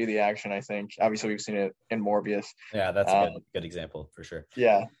quips. He can do the action, I think. Obviously, we've seen it in Morbius. Yeah, that's a good example for sure.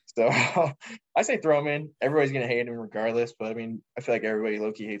 Yeah. So I say throw him in. Everybody's going to hate him regardless. But, I mean, I feel like everybody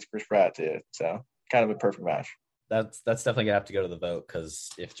low-key hates Chris Pratt, too. So kind of a perfect match. That's definitely gonna have to go to the vote, because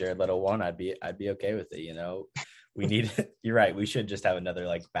if Jared Leto won, I'd be okay with it. You know, we need. You're right. We should just have another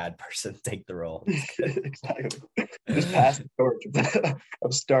like bad person take the role. Exactly. Just pass the torch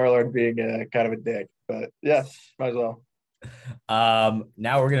of Star-Lord being kind of a dick. But yeah, might as well.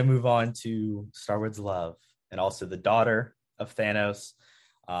 Now we're gonna move on to Star-Lord's love, and also the daughter of Thanos.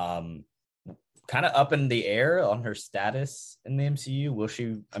 Kind of up in the air on her status in the MCU. Will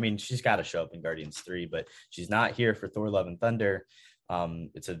she? I mean, she's got to show up in Guardians 3, but she's not here for Thor: Love and Thunder.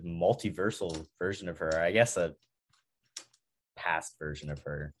 It's a multiversal version of her, I guess a past version of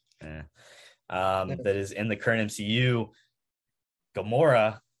her, that is in the current MCU.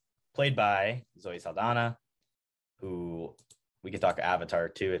 Gamora, played by Zoe Saldana, who we could talk Avatar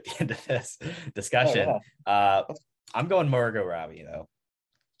too at the end of this discussion. Oh, yeah. I'm going Margot Robbie though.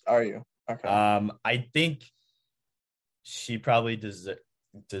 Are you? Okay. I think she probably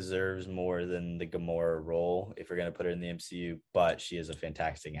deserves more than the Gamora role if we're going to put her in the MCU, but she is a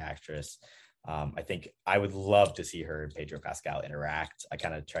fantastic actress. I think I would love to see her and Pedro Pascal interact. I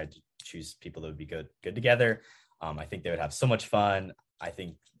kind of tried to choose people that would be good together. I think they would have so much fun. I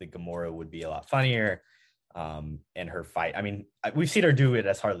think the Gamora would be a lot funnier. And her fight, I mean, we've seen her do it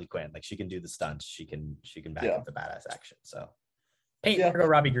as Harley Quinn. Like, she can do the stunts. She can back up the badass action. So paint Margot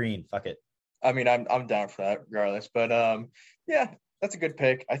Robbie green. Fuck it. I mean, I'm down for that regardless. But yeah, that's a good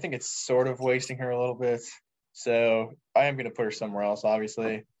pick. I think it's sort of wasting her a little bit. So I am going to put her somewhere else,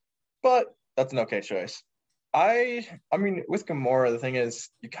 obviously. But that's an okay choice. I mean, with Gamora, the thing is,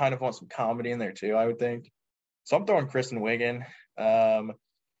 you kind of want some comedy in there too, I would think. So I'm throwing Kristen Wiig in.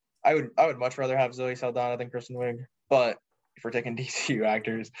 I would much rather have Zoe Saldana than Kristen Wiig. But if we're taking DCU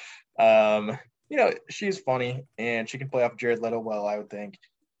actors, you know, she's funny and she can play off Jared Leto well, I would think.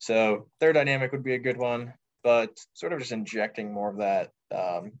 So their dynamic would be a good one, but sort of just injecting more of that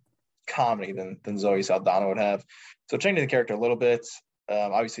comedy than Zoe Saldana would have. So changing the character a little bit.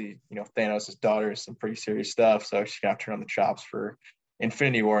 Obviously, you know, Thanos' daughter is some pretty serious stuff, so she's got to turn on the chops for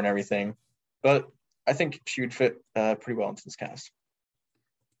Infinity War and everything. But I think she would fit pretty well into this cast.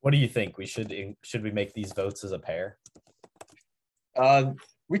 What do you think? Should we make these votes as a pair?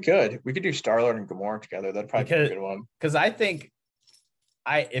 We could do Star-Lord and Gamora together. That'd probably be a good one. Because I think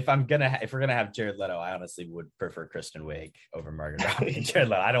if we're gonna have Jared Leto, I honestly would prefer Kristen Wiig over Margot Robbie and Jared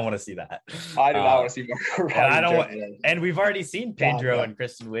Leto. I don't want to see that. I do not want to see Margot Robbie. And we've already seen Pedro and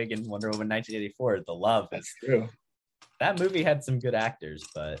Kristen Wiig in Wonder Woman 1984. The Love. That's true. That movie had some good actors,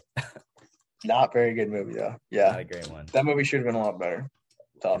 but not very good movie though. Yeah, not a great one. That movie should have been a lot better.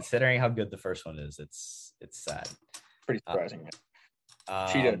 Considering how good the first one is, it's sad. Pretty surprising.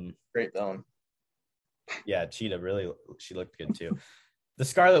 Cheetah, great villain. Yeah, Cheetah she looked good too. The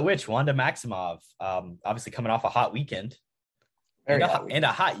Scarlet Witch, Wanda Maximoff, obviously coming off a hot weekend, and a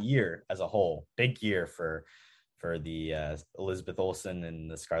hot year as a whole. Big year for the Elizabeth Olsen and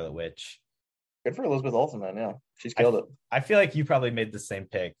the Scarlet Witch. Good for Elizabeth Olsen, man. Yeah, she's killed it. I feel like you probably made the same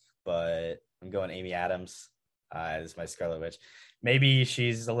pick, but I'm going Amy Adams as my Scarlet Witch. Maybe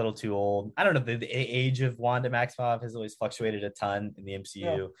she's a little too old. I don't know. The age of Wanda Maximoff has always fluctuated a ton in the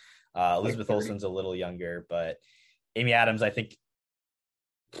MCU. Yeah. Elizabeth Olsen's a little younger, but Amy Adams, I think.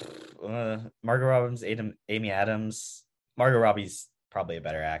 Margot Robbie's Amy Adams. Margot Robbie's probably a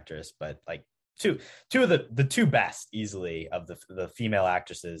better actress, but like two of the two best easily of the female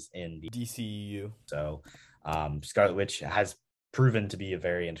actresses in the DCU. So Scarlet Witch has proven to be a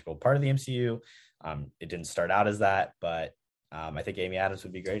very integral part of the MCU. It didn't start out as that, but I think Amy Adams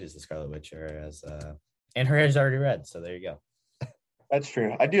would be great as the Scarlet Witch, or as and her hair's already red, so there you go. That's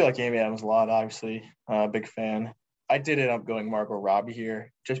true. I do like Amy Adams a lot, obviously. Big fan. I did end up going Margot Robbie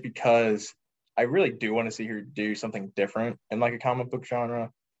here just because I really do want to see her do something different in like a comic book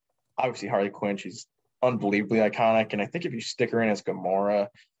genre. Obviously, Harley Quinn, she's unbelievably iconic. And I think if you stick her in as Gamora,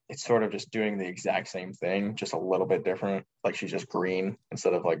 it's sort of just doing the exact same thing, just a little bit different. Like she's just green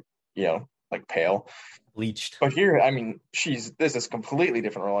instead of like, you know, like pale. Bleached. But here, I mean, this is a completely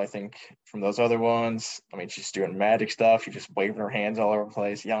different role, I think, from those other ones. I mean, she's doing magic stuff. She's just waving her hands all over the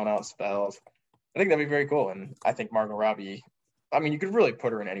place, yelling out spells. I think that'd be very cool. And I think Margot Robbie, I mean, you could really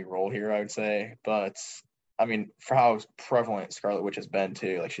put her in any role here, I would say. But, I mean, for how prevalent Scarlet Witch has been,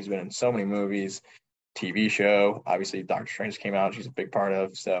 too. Like, she's been in so many movies, TV show. Obviously, Doctor Strange came out, she's a big part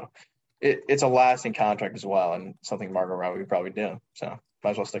of. So, it's a lasting contract as well, and something Margot Robbie would probably do. So, might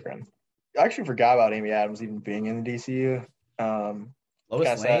as well stick her in. I actually forgot about Amy Adams even being in the DCU.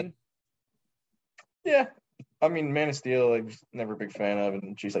 Lois Lane? Yeah. I mean, Man of Steel, I was never a big fan of,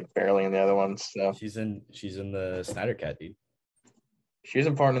 and she's like barely in the other ones. So She's in the Snyder Cut, dude. she is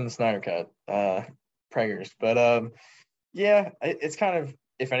important in the Snyder Cut, Preggers. But yeah, it's kind of,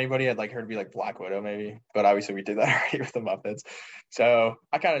 if anybody, I'd like her to be like Black Widow maybe, but obviously we did that already with the Muppets. So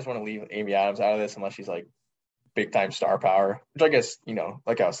I kind of just want to leave Amy Adams out of this unless she's like big time star power, which I guess,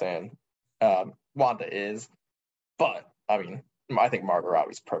 like I was saying, Wanda is. But I mean, I think Margot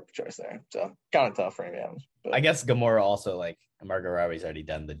Robbie's a perfect choice there. So kind of tough for Amy Adams. But. I guess Gamora also, like, Margot Robbie's already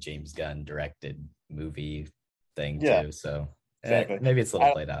done the James Gunn directed movie thing too. So exactly. Maybe it's a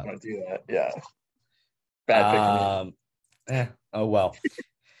little played out. I want to do that. Yeah. Bad pick for me. Oh well.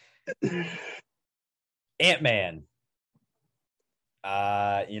 Ant-Man.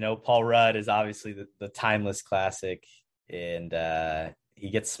 Paul Rudd is obviously the timeless classic, and he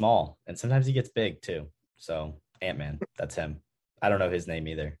gets small, and sometimes he gets big too. So Ant-Man, that's him. I don't know his name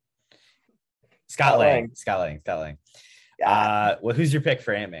either. Scott Lang. Yeah. Well, who's your pick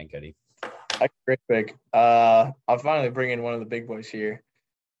for Ant-Man, Cody? Great pick. I'm finally bringing one of the big boys here,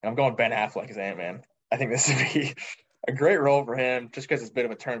 and I'm going Ben Affleck as Ant-Man. I think this would be a great role for him, just because it's a bit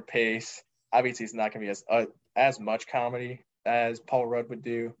of a turn pace. Obviously, it's not going to be as much comedy as Paul Rudd would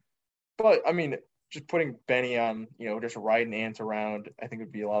do, but I mean, just putting Benny on, just riding ants around, I think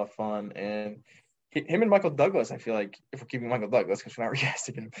would be a lot of fun. And him and Michael Douglas, I feel like, if we're keeping Michael Douglas because we're not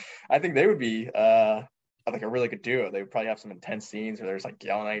recasting him, I think they would be like a really good duo. They would probably have some intense scenes where there's like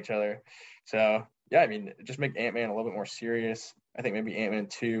yelling at each other. So yeah, I mean, just make Ant-Man a little bit more serious. I think maybe Ant-Man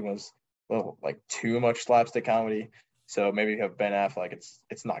 2 was a little like too much slapstick comedy. So maybe you have Ben Affleck.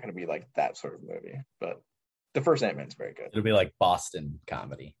 It's not going to be like that sort of movie, but the first Ant-Man's very good. It'll be like Boston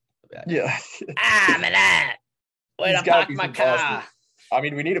comedy. Yeah. Man, way to park my car. Boston. I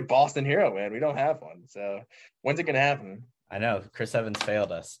mean, we need a Boston hero, man. We don't have one. So when's it going to happen? I know. Chris Evans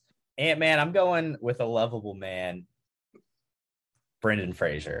failed us. Ant-Man, I'm going with a lovable man, Brendan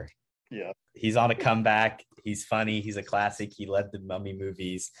Fraser. Yeah. He's on a comeback. He's funny. He's a classic. He led the Mummy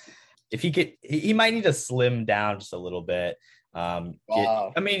movies. If he could, he might need to slim down just a little bit.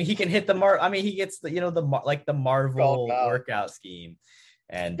 Wow. He can hit the he gets the Marvel workout scheme.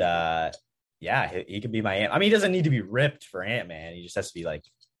 And he could be my Ant. I mean, he doesn't need to be ripped for Ant-Man. He just has to be like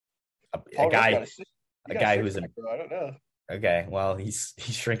a guy who's I don't know. Okay, well, he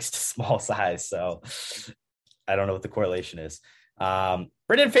shrinks to small size, so I don't know what the correlation is.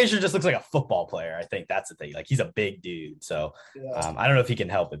 Brendan Fraser just looks like a football player. I think that's the thing. Like, he's a big dude, so I don't know if he can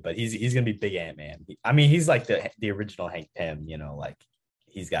help it, but he's gonna be big Ant-Man. He's like the original Hank Pym. Like,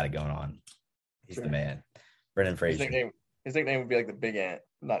 he's got it going on. He's the man. Brendan Fraser. His nickname would be like the Big Ant,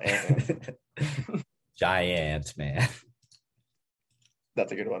 not Ant-Man. Giant man.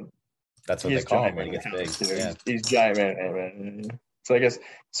 That's a good one. That's what they call him when he gets big. Yeah. He's Giant Man, Ant-Man. So I guess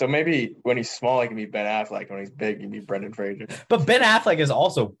maybe when he's small, he can be Ben Affleck. When he's big, he can be Brendan Fraser. But Ben Affleck is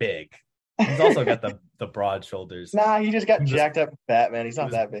also big. He's also got the broad shoulders. Nah, he just got jacked up Batman. He's not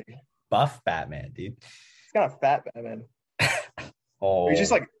that big. Buff Batman, dude. He's got a fat Batman. Oh, he's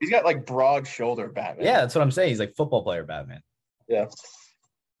got like broad shoulder Batman. Yeah, that's what I'm saying. He's like football player Batman. Yeah.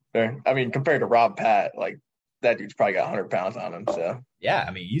 Fair. I mean, compared to Rob Pat, like, that dude's probably got 100 pounds on him. So yeah, I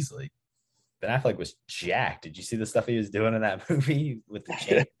mean, easily. Ben Affleck was jacked. Did you see the stuff he was doing in that movie with the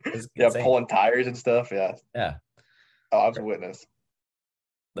chain? Pulling tires and stuff. Yeah. Yeah. Oh, I was a witness.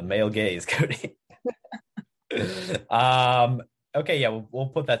 The male gaze, Cody. Okay, yeah, we'll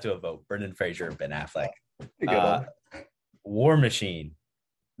put that to a vote. Brendan Fraser and Ben Affleck. War Machine.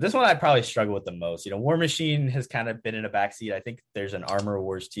 This one I probably struggle with the most. War Machine has kind of been in a backseat. I think there's an Armor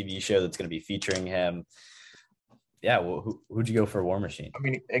Wars TV show that's going to be featuring him. Yeah, well, who'd you go for War Machine? I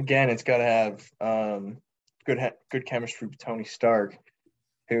mean, again, it's got to have good chemistry with Tony Stark,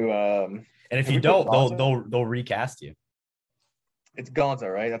 who. And if you don't, they'll recast you. It's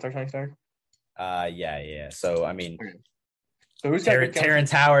Gonzo, right? That's our Tony Stark. Yeah. So I mean, okay. So who's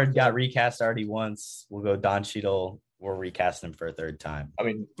Terrence Howard got recast already once. We'll go Don Cheadle. We'll recast him for a third time. I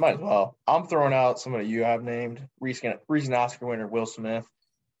mean, might as well. I'm throwing out somebody you have named. Recent Oscar winner Will Smith.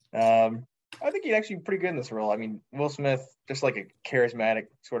 I think he'd actually be pretty good in this role. I mean, Will Smith, just like a charismatic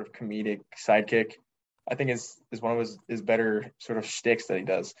sort of comedic sidekick, I think is one of his better sort of shticks that he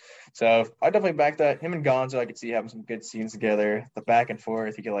does. So I definitely back that. Him and Gonzo, I could see having some good scenes together. The back and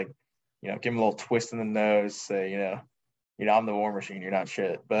forth, he could give him a little twist in the nose, say, I'm the War Machine, you're not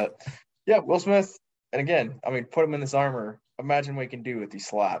shit. But yeah, Will Smith, and again, I mean, put him in this armor. Imagine what he can do with these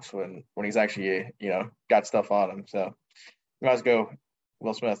slaps when he's actually, got stuff on him. So you might as well go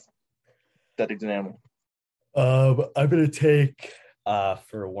Will Smith. That dude's an animal. I'm gonna take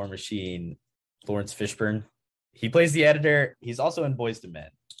for War Machine, Lawrence Fishburne. He plays the editor. He's also in Boyz II Men.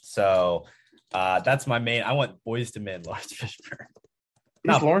 So That's my main. I want Boys to Men, Lawrence Fishburne.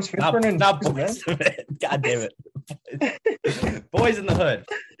 Is Lawrence Fishburne in not Boys Boys to Men. God damn it. Boys in the Hood.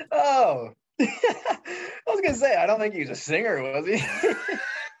 Oh, I was gonna say I don't think he was a singer, was he?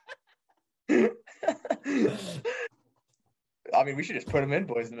 I mean, we should just put him in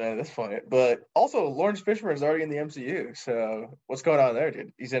Boys and Men at this point. But also, Lawrence Fishburne is already in the MCU. So what's going on there,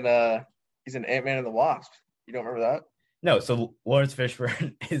 dude? He's in Ant-Man and the Wasp. You don't remember that? No, so Lawrence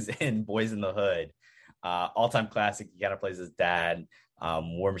Fishburne is in Boys in the Hood. All-time classic. He kind of plays his dad,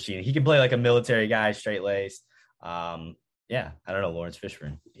 War Machine. He can play like a military guy, straight-laced. Yeah, I don't know, Lawrence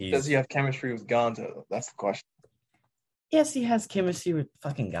Fishburne. Does he have chemistry with Gonzo? That's the question. Yes, he has chemistry with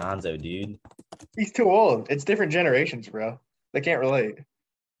fucking Gonzo, dude. He's too old. It's different generations, bro. They can't relate.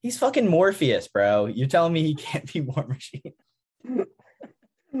 He's fucking Morpheus, bro. You're telling me he can't be War Machine?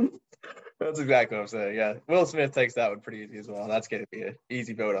 That's exactly what I'm saying. Yeah, Will Smith takes that one pretty easy as well. That's gonna be an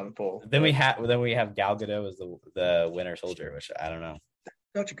easy vote on the poll. Then we have Gal Gadot as the Winter Soldier, which I don't know.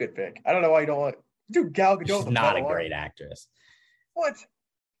 Such a good pick. I don't know why you don't want. Dude, Gal Gadot. She's not a great actress. What?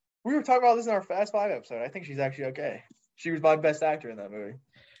 We were talking about this in our Fast Five episode. I think she's actually okay. She was my best actor in that movie.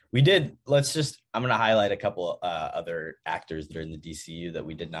 We did. I'm going to highlight a couple other actors that are in the DCU that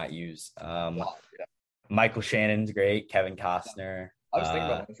we did not use. Yeah. Michael Shannon's great. Kevin Costner. I was thinking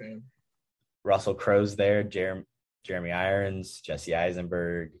about him. Russell Crowe's there. Jeremy Irons, Jesse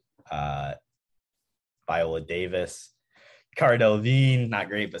Eisenberg, Viola Davis, Cara Delevingne, not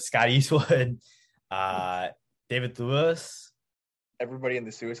great, but Scott Eastwood, David Lewis. Everybody in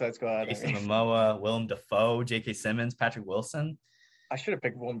the Suicide Squad. Jason Momoa, Willem Dafoe, J.K. Simmons, Patrick Wilson. I should have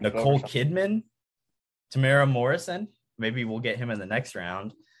picked Willem Dafoe. Nicole Kidman, Tamara Morrison. Maybe we'll get him in the next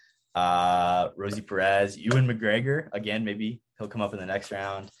round. Rosie Perez, Ewan McGregor. Again, maybe he'll come up in the next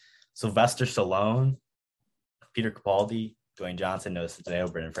round. Sylvester Stallone, Peter Capaldi, Dwayne Johnson, Noah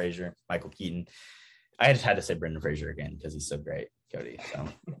Centineo, Brendan Fraser, Michael Keaton. I just had to say Brendan Fraser again because he's so great, Cody. So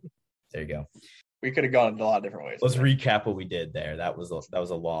there you go. We could have gone a lot of different ways. Let's recap what we did there. That was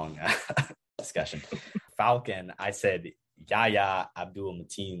a long discussion. Falcon, I said Yahya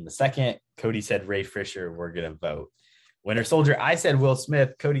Abdul-Mateen II. Cody said Ray Fisher. We're gonna vote. Winter Soldier, I said Will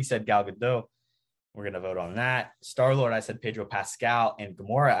Smith. Cody said Gal Gadot. We're gonna vote on that. Star-Lord, I said Pedro Pascal. And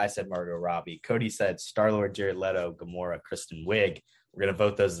Gamora, I said Margot Robbie. Cody said Star-Lord, Jared Leto, Gamora, Kristen Wiig. We're gonna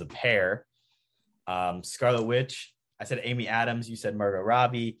vote those as a pair. Scarlet Witch, I said Amy Adams. You said Margot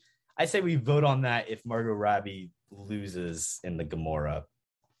Robbie. I say we vote on that if Margot Robbie loses in the Gamora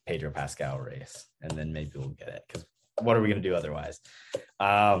Pedro Pascal race, and then maybe we'll get it. Because what are we going to do otherwise?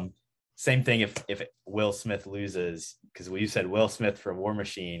 Same thing if Will Smith loses, because you said Will Smith for War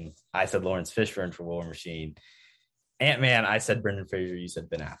Machine. I said Lawrence Fishburne for War Machine. Ant-Man, I said Brendan Fraser. You said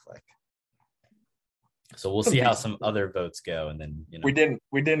Ben Affleck. So we'll see how some other votes go, and then we didn't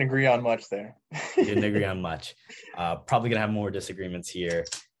agree on much there. We didn't agree on much. Probably gonna have more disagreements here.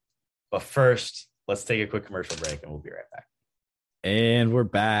 But first, let's take a quick commercial break and we'll be right back. And we're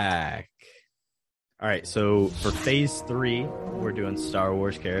back. All right, so for phase 3, we're doing Star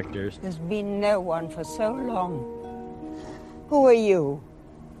Wars characters. There's been no one for so long. Who are you?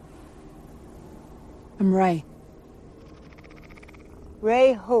 I'm Rey.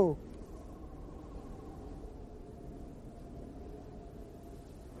 Rey who?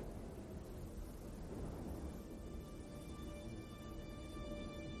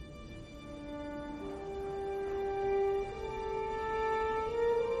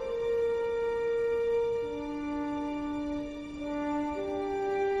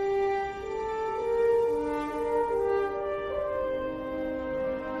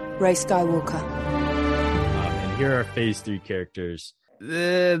 Rey Skywalker. And here are phase 3 characters.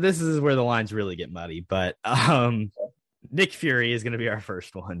 This is where the lines really get muddy, but Nick Fury is going to be our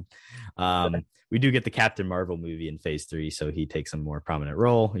first one. We do get the Captain Marvel movie in phase 3, so he takes a more prominent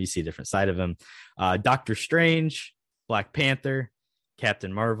role. You see a different side of him. Doctor Strange, Black Panther,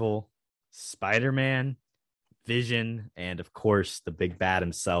 Captain Marvel, Spider-Man, Vision, and of course the big bad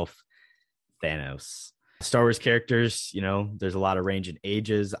himself, Thanos. Star Wars characters, there's a lot of range in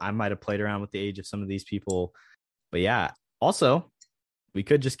ages. I might have played around with the age of some of these people, but yeah. Also, we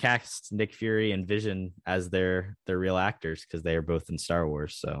could just cast Nick Fury and Vision as their real actors because they are both in Star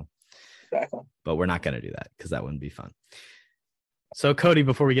Wars. So, exactly. But we're not going to do that because that wouldn't be fun. So, Cody,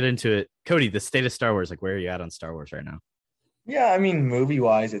 before we get into it, the state of Star Wars, like where are you at on Star Wars right now? Yeah, I mean,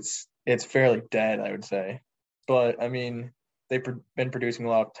 movie-wise, it's fairly dead, I would say. But I mean, they've been producing a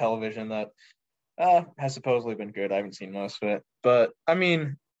lot of television that has supposedly been good. I haven't seen most of it, but I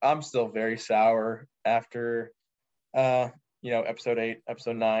mean, I'm still very sour after, episode 8,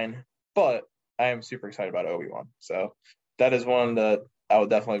 episode 9, but I am super excited about Obi-Wan. So that is one that I would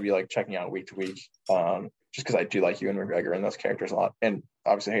definitely be like checking out week to week. Just because I do like Ewan McGregor and those characters a lot, and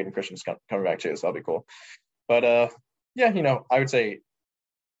obviously Hayden Christensen's coming back too, so that'll be cool. But yeah, I would say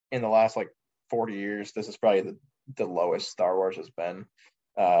in the last like 40 years, this is probably the lowest Star Wars has been,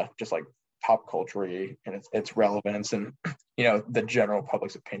 just like pop culture and its relevance and the general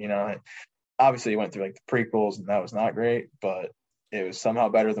public's opinion on it. Obviously, it went through like the prequels, and that was not great, but it was somehow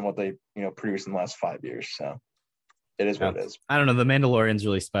better than what they produced in the last 5 years. So it is what it is. I don't know. The Mandalorian's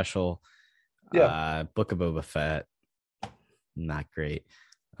really special. Yeah. Book of Boba Fett, not great.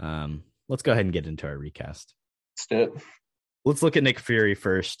 Let's go ahead and get into our recast. Let's do it. Let's look at Nick Fury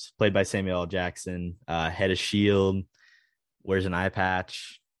first, played by Samuel L. Jackson. Head of S.H.I.E.L.D., wears an eye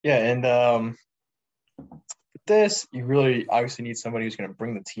patch. Yeah, and this, you really obviously need somebody who's going to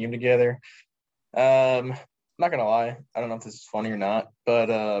bring the team together. I'm not going to lie. I don't know if this is funny or not, but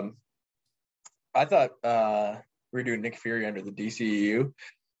I thought we were doing Nick Fury under the DCEU.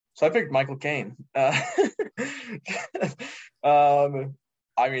 So I picked Michael Caine. I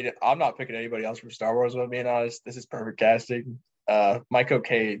mean, I'm not picking anybody else from Star Wars, if I'm being honest. This is perfect casting. Michael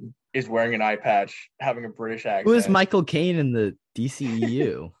Caine is wearing an eye patch, having a British accent. Who is Michael Caine in the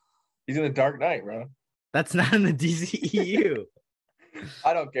DCEU? He's in the Dark Knight, bro. That's not in the DCEU.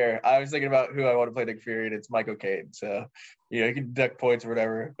 I don't care. I was thinking about who I want to play Nick Fury, and it's Michael Caine. So, you can deduct points or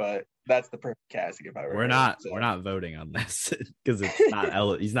whatever, but that's the perfect casting if I were. We're not voting on this because it's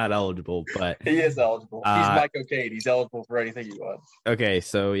not he's not eligible, but he is eligible. He's Michael Caine. He's eligible for anything he wants. Okay,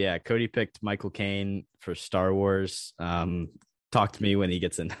 so yeah, Cody picked Michael Caine for Star Wars. Talk to me when he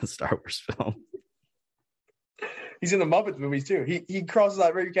gets into a Star Wars film. He's in the Muppets movies too. He crosses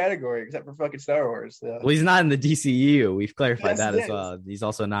that very category, except for fucking Star Wars. So. Well, he's not in the DCEU. We've clarified that as well. He's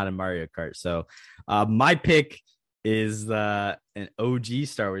also not in Mario Kart. So, my pick is an OG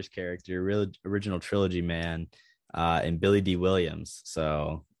Star Wars character, real original trilogy man, and Billy D. Williams.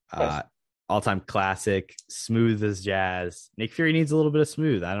 So, nice. All-time classic, smooth as jazz. Nick Fury needs a little bit of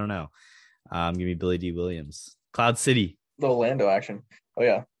smooth. I don't know. Give me Billy D. Williams. Cloud City. Little Lando action. Oh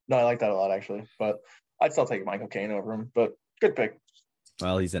yeah, no, I like that a lot actually. But I'd still take Michael Caine over him. But good pick.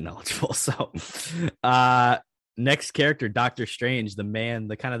 Well, he's ineligible. So, next character, Doctor Strange, the man,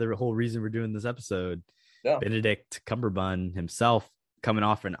 the kind of the whole reason we're doing this episode. Yeah. Benedict Cumberbatch himself, coming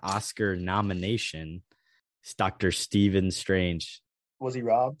off an Oscar nomination. It's Dr. Stephen Strange. Was he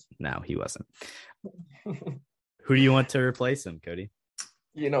robbed? No, he wasn't. Who do you want to replace him, Cody?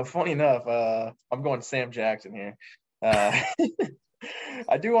 Funny enough, I'm going Sam Jackson here.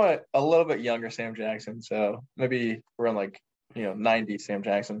 I do want a little bit younger Sam Jackson, so maybe around 90s Sam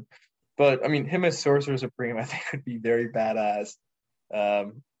Jackson. But I mean, him as Sorcerer Supreme, I think would be very badass.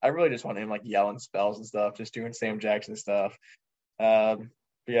 I really just want him yelling spells and stuff, just doing Sam Jackson stuff. But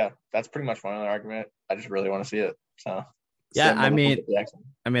yeah, that's pretty much my only argument. I just really want to see it. So yeah, I mean,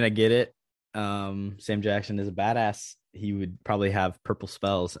 I get it. Sam Jackson is a badass. He would probably have purple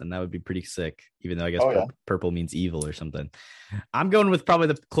spells, and that would be pretty sick, even though I guess purple means evil or something. I'm going with probably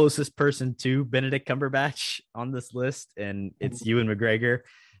the closest person to Benedict Cumberbatch on this list, and it's Ewan McGregor.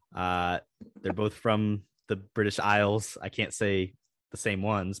 They're both from the British Isles. I can't say the same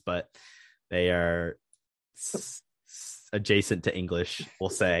ones, but they are adjacent to English, we'll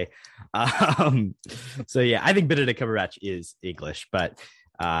say. So yeah, I think Benedict Cumberbatch is English, but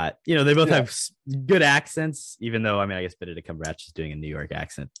they both have good accents, even though, I guess Benedict Cumberbatch is doing a New York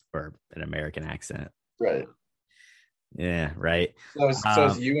accent or an American accent. Right. Yeah, right. So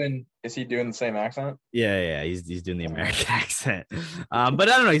is Ewan, is he doing the same accent? Yeah, he's doing the American accent. But I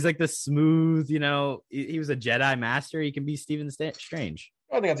don't know, he's like the smooth, he was a Jedi master. He can be Stephen Strange.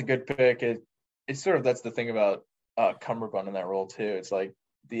 I think that's a good pick. It's sort of, that's the thing about Cumberbatch in that role too. It's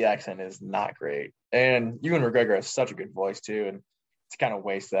the accent is not great. And Ewan McGregor has such a good voice too, and to kind of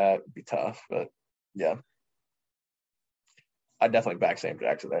waste that would be tough, but yeah, I'd definitely back Sam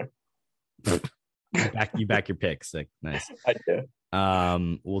Jackson there. You back your picks. Nice. I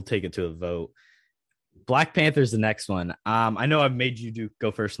do. We'll take it to a vote. Black Panther's the next one. I know I've made you go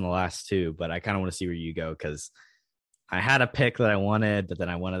first in the last two, but I kind of want to see where you go because I had a pick that I wanted, but then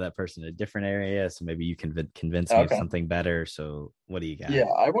I wanted that person in a different area, so maybe you can convince me of something better. So what do you got? Yeah,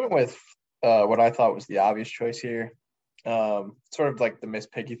 I went with what I thought was the obvious choice here. Sort of like the Miss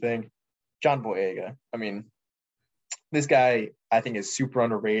Piggy thing, John Boyega. I mean, this guy I think is super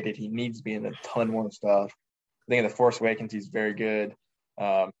underrated. He needs to be in a ton more stuff. I think in The Force Awakens he's very good. He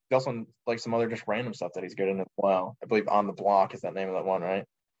also some other just random stuff that he's good in as well. I believe On the Block is that name of that one, right?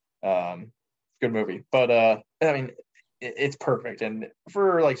 Good movie. But I mean, it's perfect. And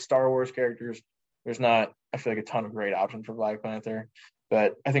for Star Wars characters, there's not, I feel a ton of great options for Black Panther.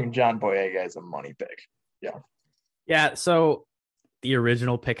 But I think John Boyega is a money pick. Yeah. Yeah, so the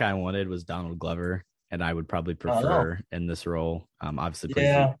original pick I wanted was Donald Glover, and I would probably Oh, prefer in this role. Obviously plays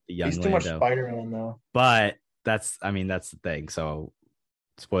yeah. the young He's too much Lando, Spider-Man though. but that's the thing. So,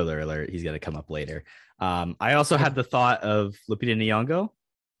 spoiler alert, he's gonna come up later. I also had the thought of Lupita Nyong'o.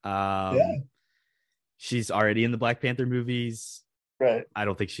 Yeah. She's already in the Black Panther movies. Right. I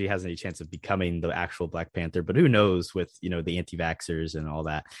don't think she has any chance of becoming the actual Black Panther, but who knows with, the anti-vaxxers and all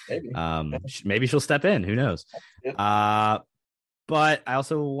that. Maybe. Maybe she'll step in. Who knows? Yeah. But I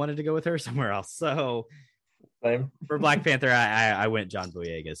also wanted to go with her somewhere else. So Same. for Black Panther, I went John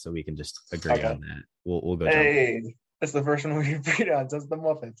Boyega, so we can just agree on that. We'll go. Hey, that's the first one we agreed on. Just the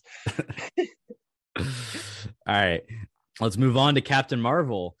Muppets. All right, let's move on to Captain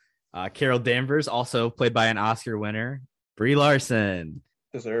Marvel. Carol Danvers, also played by an Oscar winner, Brie Larson.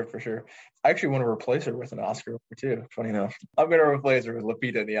 Deserved for sure. I actually want to replace her with an Oscar winner too. Funny enough, I'm going to replace her with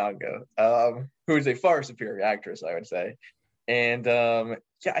Lupita Nyong'o, who is a far superior actress, I would say. And yeah,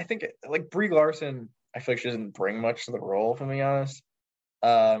 I think like Brie Larson, I feel like she doesn't bring much to the role, if I'm being honest.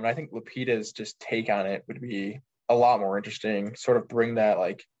 And I think Lupita's just take on it would be a lot more interesting. Sort of bring that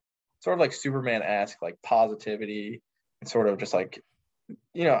sort of like Superman-esque like positivity and sort of just like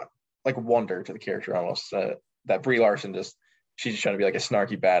like wonder to the character almost. That Brie Larson she's just trying to be like a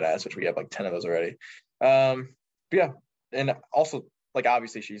snarky badass, which we have like 10 of those already. But yeah, and also like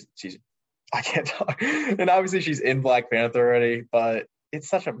obviously she's I can't talk, and obviously she's in Black Panther already, but it's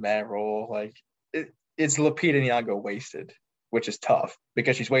such a mad role. Like it's Lupita Nyong'o wasted, which is tough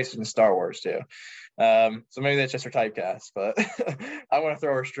because she's wasted in Star Wars too. So maybe that's just her typecast, but I want to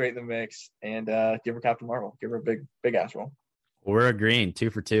throw her straight in the mix and give her Captain Marvel, give her a big ass role. We're agreeing 2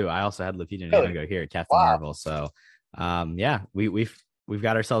 for 2. I also had Lupita Nyong'o here at Captain Marvel. So yeah, we've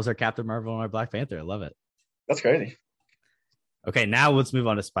got ourselves our Captain Marvel and our Black Panther. I love it. That's crazy. Okay, now let's move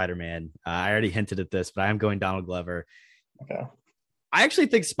on to Spider-Man. I already hinted at this, but I am going Donald Glover. Okay. I actually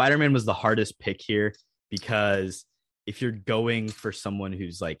think Spider-Man was the hardest pick here because if you're going for someone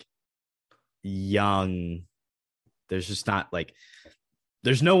who's like young, there's just not like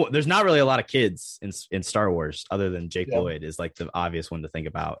there's not really a lot of kids in Star Wars other than Jake Lloyd is like the obvious one to think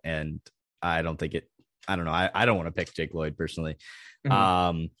about. And I don't think I don't know. I don't want to pick Jake Lloyd personally.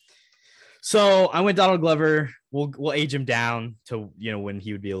 Mm-hmm. So I went Donald Glover. We'll age him down to, when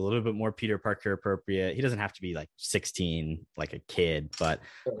he would be a little bit more Peter Parker appropriate. He doesn't have to be like 16, like a kid, but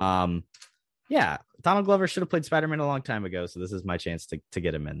yeah, Donald Glover should have played Spider-Man a long time ago. So this is my chance to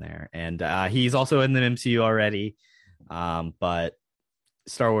get him in there. And he's also in the MCU already. But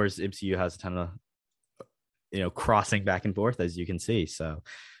Star Wars MCU has a ton of, crossing back and forth, as you can see. So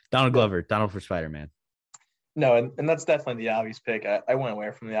Donald Glover, Donald for Spider-Man. No, and that's definitely the obvious pick. I went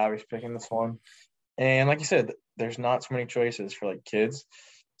away from the obvious pick in this one. And like you said, there's not so many choices for like kids.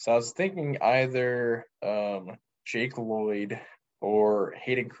 So I was thinking either Jake Lloyd or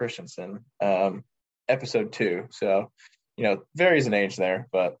Hayden Christensen, episode 2. So, varies in age there,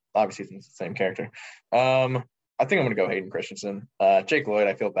 but obviously it's the same character. I think I'm going to go Hayden Christensen. Jake Lloyd,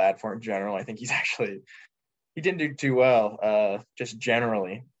 I feel bad for in general. I think he didn't do too well, just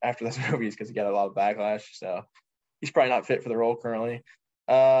generally after those movies because he got a lot of backlash. So he's probably not fit for the role currently.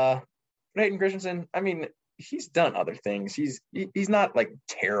 Hayden Christensen, I mean, he's done other things. He's not like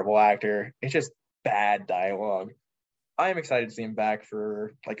terrible actor. It's just bad dialogue. I am excited to see him back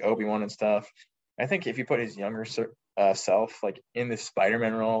for like Obi-Wan and stuff. I think if you put his younger self like in this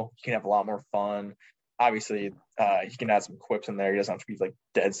Spider-Man role, he can have a lot more fun. Obviously, he can add some quips in there. He doesn't have to be like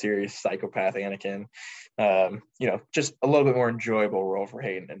dead serious psychopath Anakin. Just a little bit more enjoyable role for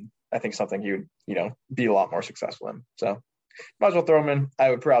Hayden, and I think something he would, be a lot more successful in. So, might as well throw him in.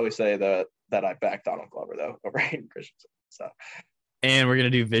 I would probably say that I back Donald Glover though over Hayden Christensen. So, and we're gonna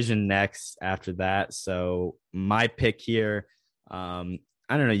do Vision next after that. So my pick here, I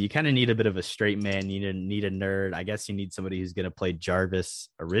don't know. You kind of need a bit of a straight man. You need a nerd. I guess you need somebody who's gonna play Jarvis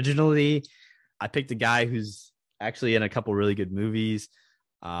originally. I picked a guy who's actually in a couple really good movies,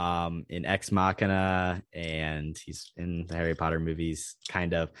 in Ex Machina, and he's in the Harry Potter movies,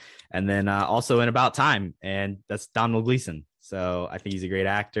 kind of, and then also in About Time, and that's Domhnall Gleeson. So I think he's a great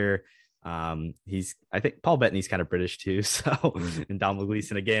actor. I think Paul Bettany's kind of British too. So, and Domhnall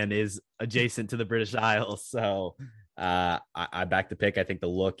Gleeson again is adjacent to the British Isles. So I back the pick. I think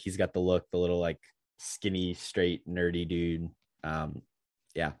he's got the look, the little like skinny, straight, nerdy dude.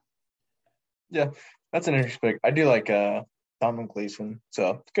 Yeah, that's an interesting pick. I do like Domhnall Gleeson,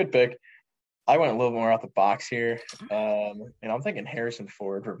 so good pick. I went a little more out the box here, and I'm thinking Harrison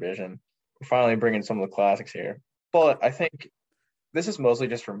Ford for Vision. We're finally bringing some of the classics here, but I think this is mostly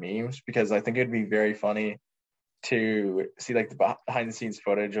just for memes because I think it'd be very funny to see like the behind the scenes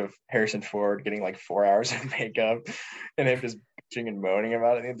footage of Harrison Ford getting like 4 hours of makeup and him just bitching and moaning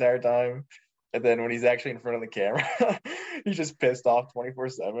about it the entire time. And then when he's actually in front of the camera, he's just pissed off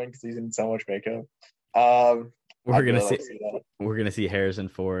 24/7 because he's in so much makeup. We're gonna see Harrison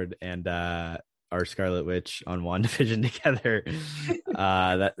Ford and our Scarlet Witch on WandaVision together.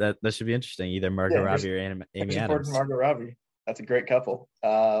 That should be interesting. Either Margot Robbie or Amy Adams. Ford and Margot Robbie. That's a great couple.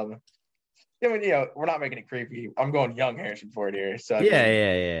 I mean, we're not making it creepy. I'm going young Harrison Ford here. So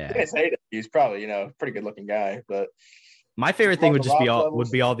yeah. He's probably pretty good looking guy, but my favorite thing would just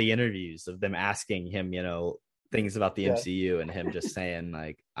be all the interviews of them asking him, things about the MCU and him just saying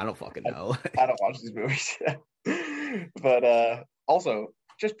like, I don't fucking know. I don't watch these movies. But also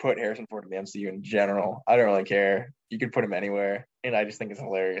just put Harrison Ford in the MCU in general. I don't really care. You could put him anywhere. And I just think it's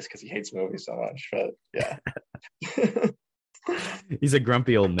hilarious because he hates movies so much. But yeah. He's a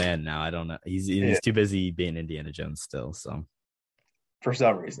grumpy old man now. I don't know. He's too busy being Indiana Jones still. So for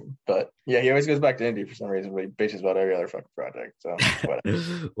some reason. But yeah, he always goes back to Indy for some reason, but he bitches about every other fucking project. So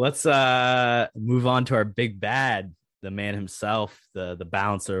whatever. Let's move on to our big bad, the man himself, the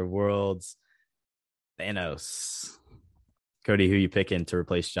balancer of worlds, Thanos. Cody, who you picking to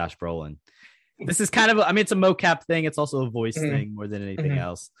replace Josh Brolin? This is kind of it's a mocap thing. It's also a voice thing more than anything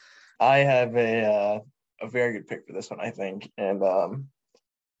else. I have a very good pick for this one, I think. And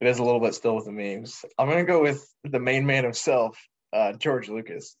it is a little bit still with the memes. I'm going to go with the main man himself, George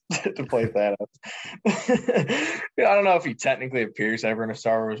Lucas, to play Thanos. I don't know if he technically appears ever in a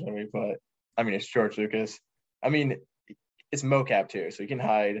Star Wars movie, but I mean, it's George Lucas. I mean, it's mocap too, so he can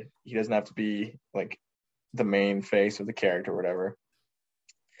hide. He doesn't have to be like the main face of the character or whatever.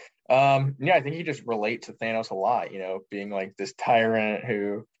 I think he just relate to Thanos a lot, being like this tyrant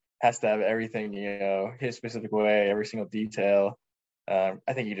who has to have everything, his specific way, every single detail. I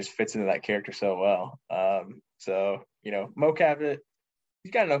think he just fits into that character so well. Mocap it.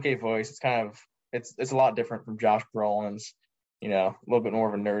 He's got an okay voice. It's kind of it's a lot different from Josh Brolin's, a little bit more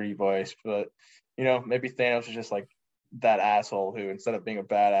of a nerdy voice, but maybe Thanos is just like that asshole who instead of being a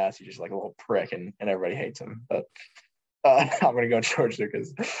badass, he's just like a little prick and everybody hates him. But I'm gonna go George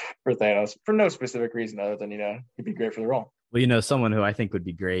Lucas for Thanos for no specific reason other than he'd be great for the role. Well, someone who I think would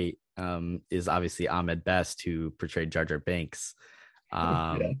be great is obviously Ahmed Best, who portrayed Jar Jar Binks.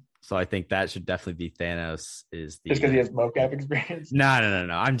 So I think that should definitely be Thanos. Just because he has mocap experience? No.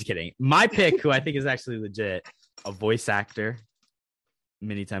 I'm just kidding. My pick, who I think is actually legit, a voice actor,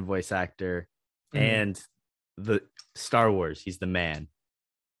 many-time voice actor, and the Star Wars. He's the man.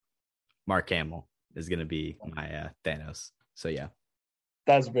 Mark Hamill is going to be my Thanos. So yeah,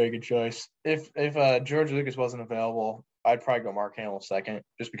 that's a very good choice. If George Lucas wasn't available, I'd probably go Mark Hamill second,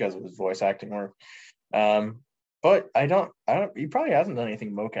 just because of his voice acting work. But I don't. He probably hasn't done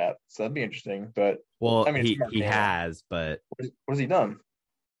anything mocap, so that'd be interesting. But I mean, he has, but what has he done?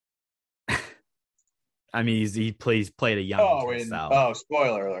 I mean, he played a young.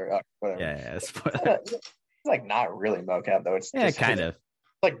 Spoiler alert! Whatever. Yeah, spoiler. It's like not really mocap though. It's just kind of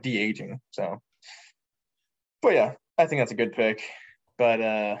like de-aging. So, but yeah, I think that's a good pick.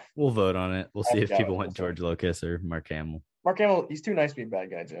 But we'll vote on it. We'll see if people want George Lucas or Mark Hamill. Mark Hamill, he's too nice to be a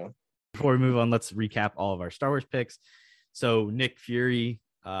bad guy, Joe. Before we move on, let's recap all of our Star Wars picks. So Nick Fury,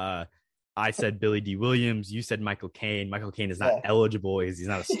 I said Billy D. Williams. You said Michael Caine. Michael Caine is not eligible because he's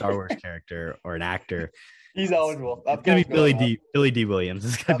not a Star Wars character or an actor. He's eligible. It's gonna be Billy D. Williams.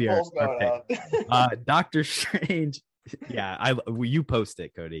 It's gonna be our pick. Doctor Strange. Yeah, you post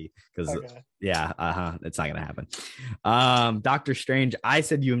it, Cody, because it's not gonna happen. Doctor Strange. I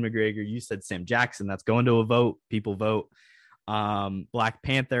said Ewan McGregor. You said Sam Jackson. That's going to a vote. People vote. Black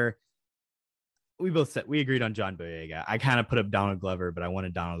Panther. We agreed on John Boyega. I kind of put up Donald Glover, but I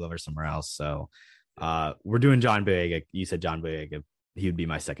wanted Donald Glover somewhere else. So we're doing John Boyega. You said John Boyega. He would be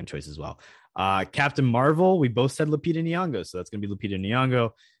my second choice as well. Captain Marvel, we both said Lupita Nyong'o. So that's going to be Lupita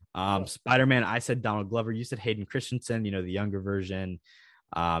Nyong'o. Spider-Man, I said Donald Glover. You said Hayden Christensen, the younger version.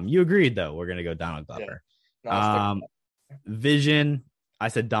 You agreed, though. We're going to go Donald Glover. Yeah. Vision, I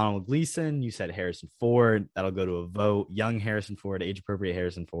said Donald Gleason. You said Harrison Ford. That'll go to a vote. Young Harrison Ford, age-appropriate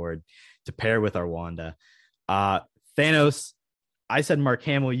Harrison Ford to pair with our Wanda. Thanos, I said Mark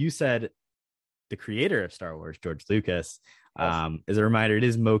Hamill. You said the creator of Star Wars, George Lucas. As a reminder, it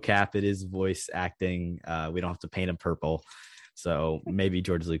is mocap. It is voice acting. We don't have to paint him purple. So maybe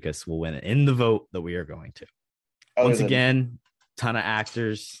George Lucas will win it in the vote that we are going to. Once again, ton of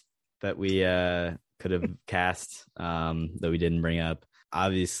actors that we could have cast that we didn't bring up.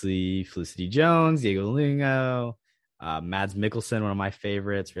 Obviously, Felicity Jones, Diego Lungo, Mads Mikkelsen, one of my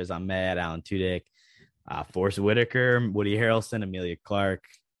favorites, Riz Ahmed, Alan Tudyk, Forrest Whitaker, Woody Harrelson, Emilia Clarke,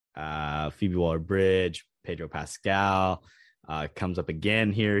 Phoebe Waller-Bridge, Pedro Pascal. Comes up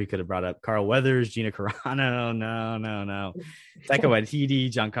again here. He could have brought up Carl Weathers, Gina Carano. No. Taika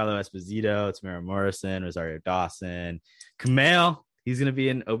Waititi, Giancarlo Esposito, Tamara Morrison, Rosario Dawson, Kumail. He's going to be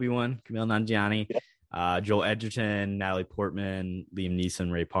in Obi-Wan, Kumail Nanjiani, Joel Edgerton, Natalie Portman, Liam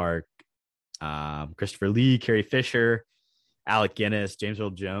Neeson, Ray Park, Christopher Lee, Carrie Fisher, Alec Guinness, James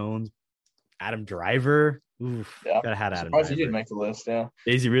Earl Jones, Adam Driver. Oof, Yeah. gotta have Adam Surprised Driver. he didn't make the list. Yeah.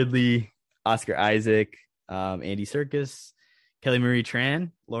 Daisy Ridley, Oscar Isaac, Andy Serkis, Kelly Marie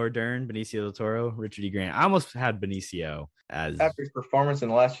Tran, Laura Dern, Benicio del Toro, Richard E. Grant. I almost had Benicio as After his performance in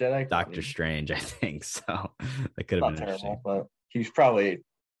The Last Jedi, Doctor Strange, I think. So that could have not been interesting. terrible, but he's probably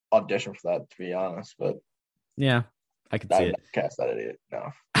auditioned for that, to be honest. But Yeah, I could see I it. would cast that idiot.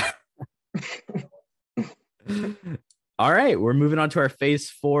 No. All right, we're moving on to our phase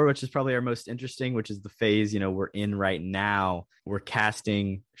 4, which is probably our most interesting, which is the phase, we're in right now. We're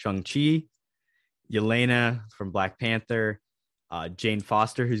casting Shang-Chi, Yelena from Black Panther, Jane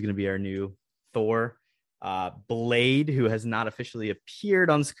Foster, who's going to be our new Thor, Blade, who has not officially appeared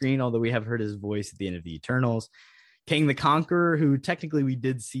on screen, although we have heard his voice at the end of the Eternals, King the Conqueror, who technically we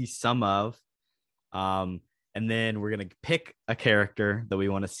did see some of, and then we're going to pick a character that we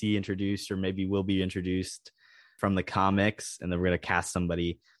want to see introduced or maybe will be introduced from the comics, and then we're going to cast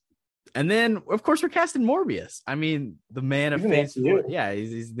somebody. And then, of course, we're casting Morbius. I mean, the man of phase 4. Yeah,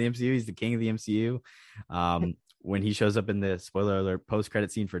 he's the MCU. He's the king of the MCU. When he shows up in the spoiler alert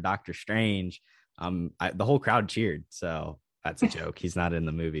post-credit scene for Doctor Strange, the whole crowd cheered. So that's a joke. He's not in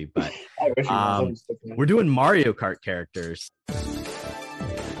the movie, but I wish he was. we're doing Mario Kart characters.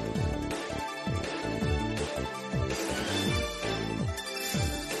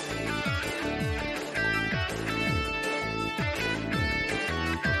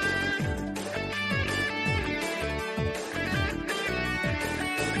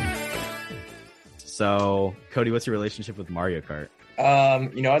 So, Cody, what's your relationship with Mario Kart?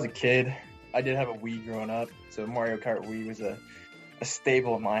 As a kid, I did have a Wii growing up, so Mario Kart Wii was a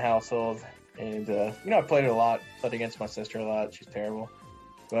staple in my household. And I played it a lot, played against my sister a lot. She's terrible.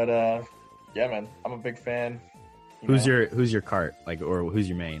 But yeah, man, I'm a big fan. Who's your kart? Or who's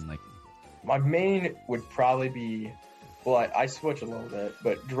your main? My main would probably be, well, I switch a little bit,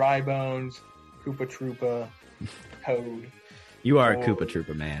 but Dry Bones, Koopa Troopa, Toad. You are a Koopa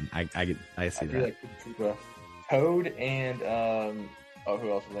Troopa man. I see that. Like Koopa Troopa, Toad, and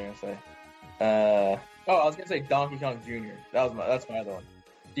who else was I gonna say? I was gonna say Donkey Kong Jr. That's my other one.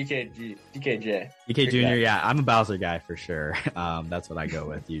 DKJ. DK Jr. Yeah, I'm a Bowser guy for sure. That's what I go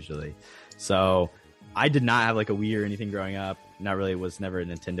with usually. So I did not have a Wii or anything growing up. Not really. Was never a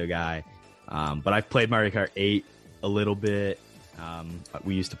Nintendo guy. But I've played Mario Kart 8 a little bit.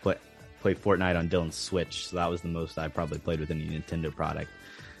 We used to play Fortnite on Dylan's Switch, so that was the most I probably played with any Nintendo product.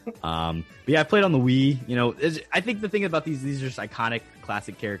 But yeah, I played on the Wii. I think the thing about these are just iconic,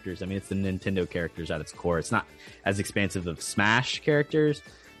 classic characters. I mean, it's the Nintendo characters at its core. It's not as expansive of Smash characters,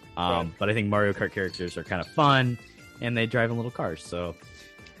 but I think Mario Kart characters are kind of fun, and they drive in little cars. So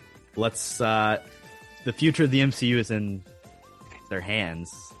let's. The future of the MCU is in their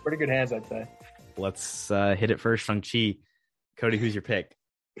hands. Pretty good hands, I'd say. Let's hit it first. Shang-Chi. Cody, who's your pick?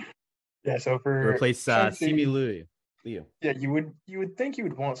 Yeah, so for replace Simu Liu. Yeah, you would think you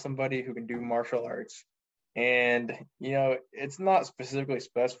would want somebody who can do martial arts, and it's not specifically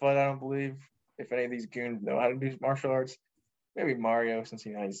specified. I don't believe if any of these goons know how to do martial arts. Maybe Mario, since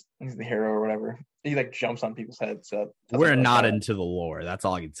he's the hero or whatever. He jumps on people's heads. So we're not into the lore. That's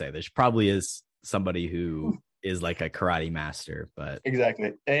all I can say. There probably is somebody who is like a karate master, but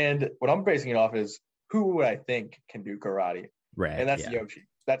exactly. And what I'm basing it off is who would I think can do karate, right? And that's Yoshi.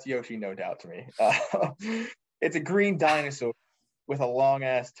 That's Yoshi, no doubt to me. It's a green dinosaur with a long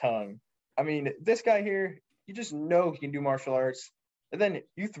ass tongue. I mean, this guy here, you just know he can do martial arts. And then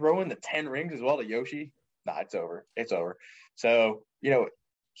you throw in the 10 rings as well to Yoshi. Nah, it's over. It's over. So,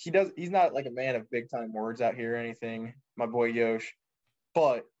 he's not like a man of big time words out here or anything, my boy Yosh,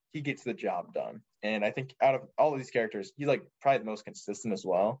 but he gets the job done. And I think out of all of these characters, he's probably the most consistent as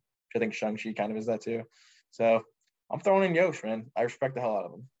well, which I think Shang-Chi kind of is that too. So I'm throwing in Yosh, man. I respect the hell out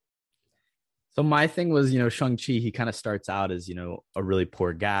of him. So my thing was, Shang-Chi, he kind of starts out as, a really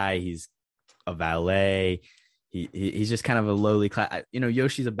poor guy. He's a valet. He's just kind of a lowly class.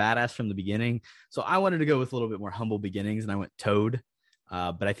 Yoshi's a badass from the beginning. So I wanted to go with a little bit more humble beginnings, and I went Toad.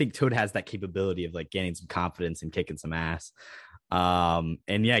 But I think Toad has that capability of gaining some confidence and kicking some ass. And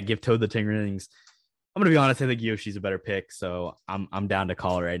yeah, give Toad the 10 rings. I'm going to be honest. I think Yoshi's a better pick. So I'm down to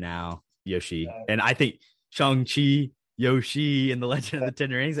call it right now, Yoshi. And I think Shang-Chi, Yoshi, and the Legend of the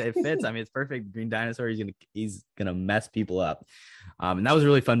 10 Rings, it fits. I mean, it's perfect. Green dinosaur. He's gonna mess people up. And that was a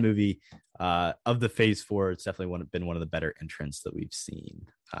really fun movie. of the Phase 4, it's definitely been one of the better entrants that we've seen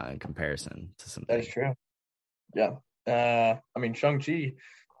in comparison to some That is things. true. Yeah. I mean, Shang-Chi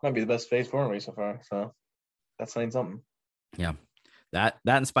might be the best Phase 4 movie so far, so that's saying something. Yeah, that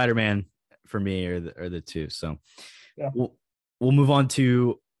and Spider-Man for me are the two. So Yeah. we'll move on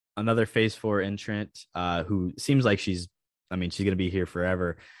to another Phase 4 entrant who seems like she's going to be here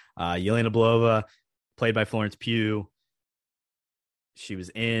forever. Yelena Belova, played by Florence Pugh. She was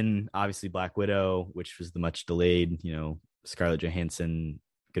in, obviously, Black Widow, which was the much delayed, Scarlett Johansson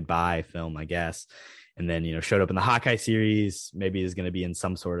goodbye film, I guess. And then, showed up in the Hawkeye series, maybe is going to be in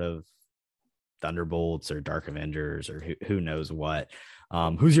some sort of Thunderbolts or Dark Avengers or who knows what.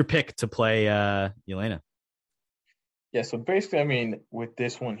 Who's your pick to play Yelena? Yeah, so basically, I mean, with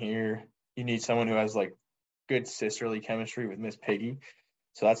this one here, you need someone who has like good sisterly chemistry with Miss Piggy.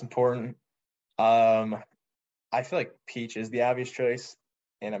 So that's important. I feel like Peach is the obvious choice,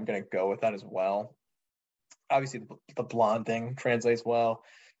 and I'm going to go with that as well. Obviously, the blonde thing translates well.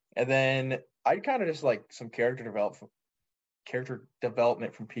 And then I kind of just like some character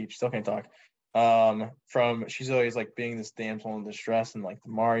development from Peach. Still can't talk. From she's always like being this damsel in distress and like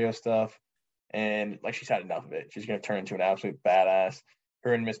the Mario stuff, and like she's had enough of it. She's gonna turn into an absolute badass.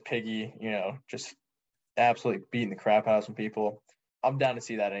 Her and Miss Piggy, just absolutely beating the crap out of some people. I'm down to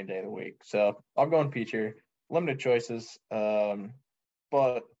see that any day of the week. So I'm going Peach here. Limited choices,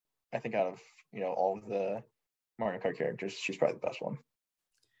 but I think out of all of the Mario Kart characters, she's probably the best one.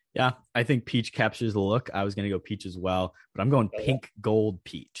 Yeah, I think Peach captures the look. I was going to go Peach as well, but I'm going pink gold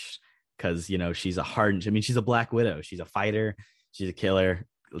Peach because, she's she's a Black Widow. She's a fighter. She's a killer.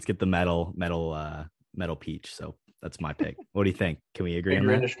 Let's get the metal Peach. So that's my pick. What do you think? Can we agree on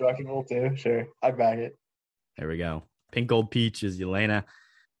that? Indestructible too. Sure. I back it. There we go. Pink gold Peach is Yelena.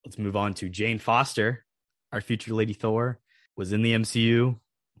 Let's move on to Jane Foster. Our future Lady Thor was in the MCU,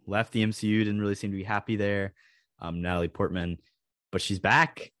 left the MCU, didn't really seem to be happy there. Natalie Portman, but she's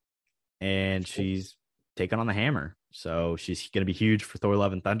back. And she's taken on the hammer. So she's going to be huge for Thor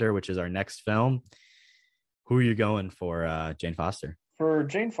Love and Thunder, which is our next film. Who are you going for, Jane Foster? For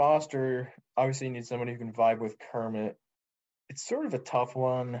Jane Foster, obviously you need somebody who can vibe with Kermit. It's sort of a tough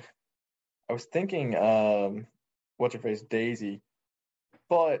one. I was thinking, what's her face, Daisy.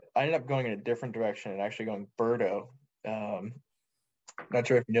 But I ended up going in a different direction and actually going Birdo. Not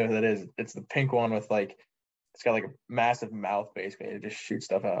sure if you know who that is. It's the pink one with it's got like a massive mouth basically. It just shoots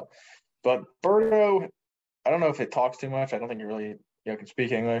stuff out. But Birdo, I don't know if it talks too much. I don't think it really, can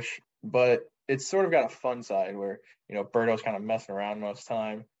speak English. But it's sort of got a fun side where, Birdo's kind of messing around most of the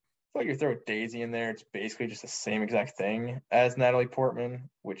time. I feel like you throw Daisy in there, it's basically just the same exact thing as Natalie Portman,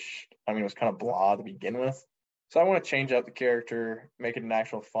 which, was kind of blah to begin with. So I want to change up the character, make it an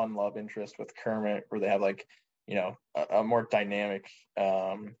actual fun love interest with Kermit, where they have a more dynamic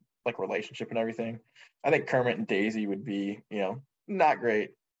relationship and everything. I think Kermit and Daisy would be, not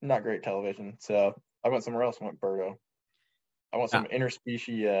great television. So I went somewhere else. I went Birdo. I want some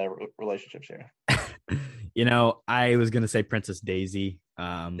interspecies relationships here. I was gonna say Princess Daisy,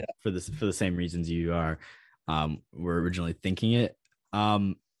 for the same reasons you were originally thinking it.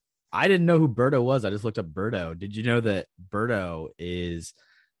 I didn't know who Birdo was. I just looked up Birdo. Did you know that Birdo is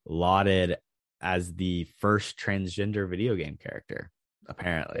lauded as the first transgender video game character?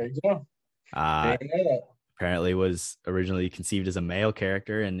 Apparently, there you go. Apparently was originally conceived as a male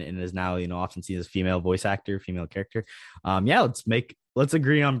character and is now often seen as female voice actor, female character. Let's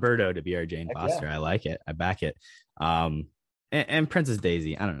agree on Birdo to be our Jane Foster. Yeah. I like it. I back it. And Princess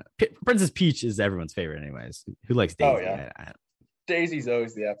Daisy, I don't know. Princess Peach is everyone's favorite anyways. Who likes Daisy? Oh, yeah. Daisy's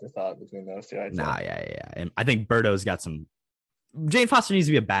always the afterthought between those two. Yeah. And I think Birdo's got some. Jane Foster needs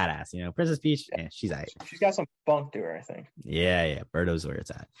to be a badass, Princess Peach, she's all right. She's got some funk to her, I think. Yeah. Birdo's where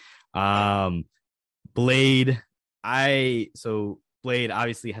it's at. Blade. Blade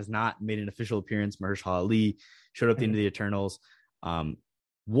obviously has not made an official appearance. Mahershala Ali showed up at the end of the Eternals. He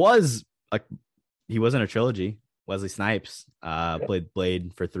was in a trilogy. Wesley Snipes played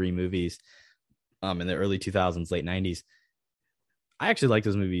Blade for 3 movies in the early 2000s, late 90s. I actually like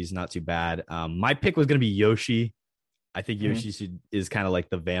those movies, not too bad. My pick was going to be Yoshi. I think Yoshi is kind of like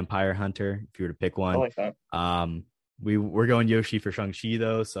the vampire hunter, if you were to pick one. I like that. We're going Yoshi for Shang-Chi,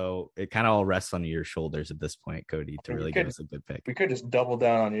 though, so it kind of all rests on your shoulders at this point, Cody, to really give us a good pick. We could just double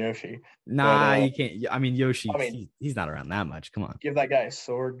down on Yoshi. Nah, you can't. Yoshi, he's not around that much. Come on. Give that guy a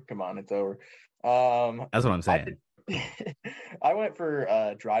sword. Come on, it's over. That's what I'm saying. I went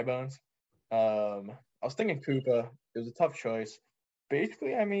for Dry Bones. I was thinking Koopa. It was a tough choice.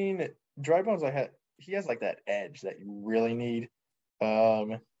 Basically, Dry Bones, he has that edge that you really need,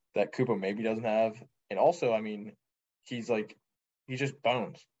 that Koopa maybe doesn't have. And also, he's just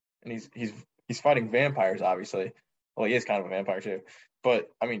bones. and he's fighting vampires, obviously. Well, he is kind of a vampire too, but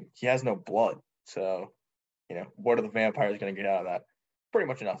I mean, he has no blood. So, what are the vampires going to get out of that? Pretty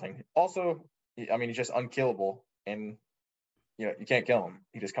much nothing. Also, I mean, he's just unkillable, and you can't kill him.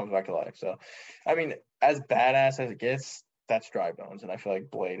 He just comes back to life. So, I mean, as badass as it gets, that's Dry Bones, and I feel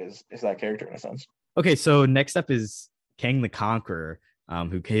like Blade is that character in a sense. Okay, so next up is Kang the Conqueror,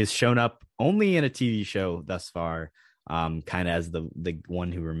 who has shown up only in a TV show thus far, kind of as the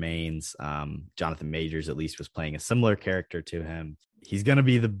one who remains. Jonathan Majors, at least, was playing a similar character to him. He's going to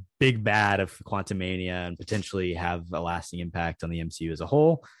be the big bad of Quantumania and potentially have a lasting impact on the MCU as a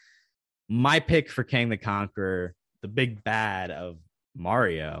whole. My pick for Kang the Conqueror, the big bad of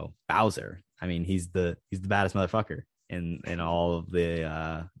Mario, Bowser. I mean, he's the baddest motherfucker in all of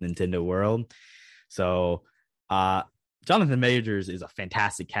the Nintendo world. So Jonathan Majors is a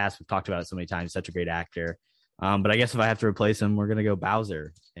fantastic cast. We've talked about it so many times. Such a great actor. But I guess if I have to replace him, we're going to go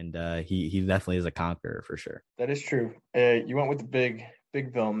Bowser. And he definitely is a conqueror for sure. That is true. You went with the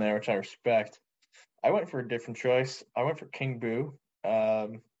big villain there, which I respect. I went for a different choice. I went for King Boo.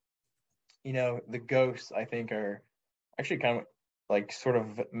 The ghosts, I think, are actually kind of like sort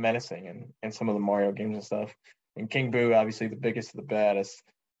of menacing in some of the Mario games and stuff. And King Boo, obviously the biggest of the baddest.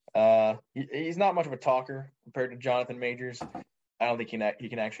 He's not much of a talker compared to Jonathan Majors. I don't think he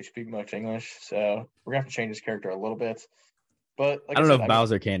can actually speak much English, so we're gonna have to change his character a little bit. But like I don't know if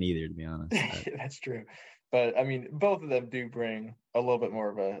Bowser can either, to be honest. That's true. But I mean, both of them do bring a little bit more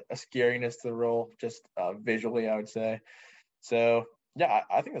of a scariness to the role, just visually, I would say. So yeah,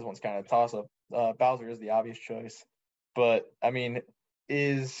 I think this one's kind of a toss up. Bowser is the obvious choice, but I mean,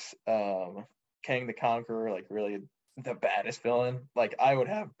 is Kang the Conqueror like really the baddest villain? Like, I would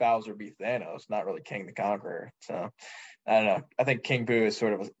have Bowser be Thanos, not really King the Conqueror. So I don't know. I think King Boo is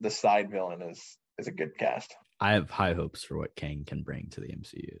sort of the side villain is a good cast. I have high hopes for what Kang can bring to the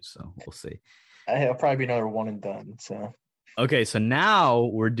MCU, so we'll see. He'll probably be another one and done. So okay, so now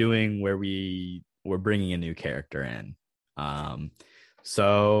we're doing where we're bringing a new character in.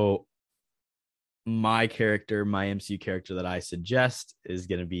 So my MCU character that I suggest is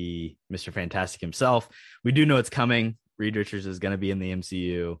going to be Mr. Fantastic himself. We do know it's coming. Reed Richards is going to be in the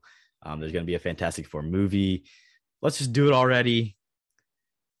MCU. There's going to be a Fantastic Four movie. Let's just do it already.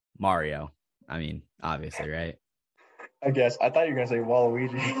 Mario. I mean, obviously, right? I guess. I thought you were going to say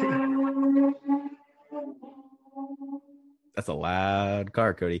Waluigi. That's a loud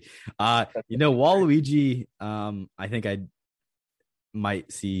car, Cody. Waluigi, I think I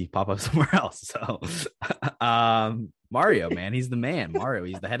might see pop up somewhere else. So Mario, man, he's the man. Mario,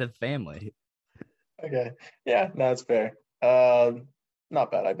 he's the head of the family. Okay. Yeah, no, that's fair.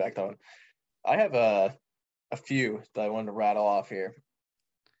 Not bad. I backed on. I have a few that I wanted to rattle off here.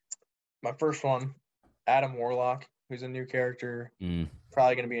 My first one, Adam Warlock, who's a new character,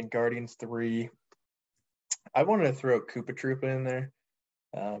 probably going to be in Guardians 3. I wanted to throw Koopa Troopa in there.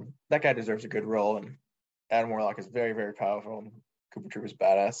 That guy deserves a good role, and Adam Warlock is very, very powerful, and Koopa Troopa's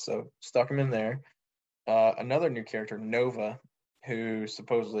badass, so stuck him in there. Another new character, Nova, who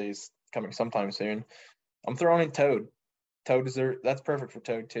supposedly is coming sometime soon. I'm throwing in Toad. That's perfect for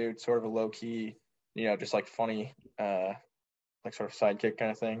Toad, too. It's sort of a low-key, just like funny, like sort of sidekick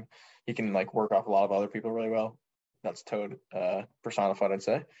kind of thing. He can like work off a lot of other people really well. That's Toad personified, I'd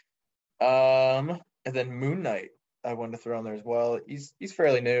say. And then Moon Knight, I wanted to throw in there as well. He's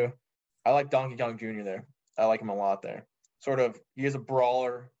fairly new. I like Donkey Kong Jr. there. I like him a lot there. Sort of, he is a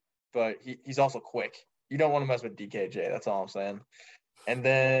brawler, but he's also quick. You don't want to mess with DKJ. That's all I'm saying. And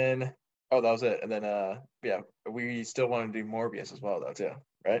then, that was it. And then, we still want to do Morbius as well, though, too,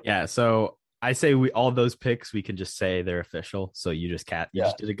 right? Yeah. So I say all those picks, we can just say they're official. So you just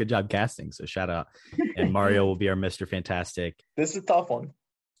just did a good job casting. So shout out. And Mario will be our Mr. Fantastic. This is a tough one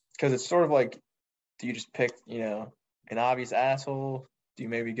because it's sort of like, do you just pick, an obvious asshole? Do you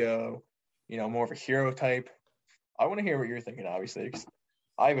maybe go, more of a hero type? I want to hear what you're thinking, obviously, because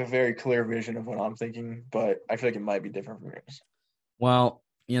I have a very clear vision of what I'm thinking, but I feel like it might be different from yours. Well,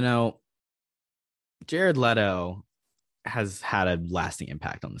 Jared Leto has had a lasting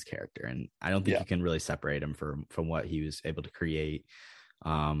impact on this character, and I don't think you can really separate him from what he was able to create.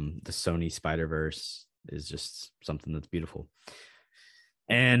 The Sony Spider-Verse is just something that's beautiful.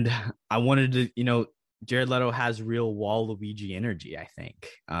 And I wanted to, Jared Leto has real Waluigi energy, I think.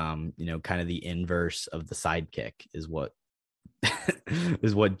 Kind of the inverse of the sidekick is what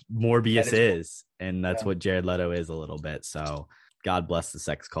Morbius is. And that's what Jared Leto is a little bit. So God bless the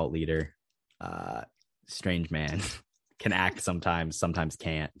sex cult leader. Strange man. Can act sometimes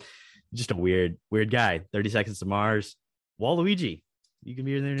can't. Just a weird guy. 30 Seconds to Mars. Waluigi. You can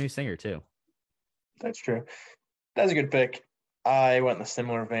be their new singer too. That's true. That's a good pick. I went in a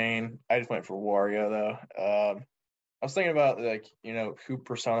similar vein. I just went for Wario though. I was thinking about like who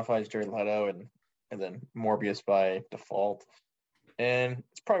personifies Jared Leto and then Morbius by default, and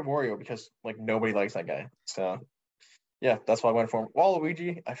it's probably Wario because like nobody likes that guy. So yeah, that's why I went for him.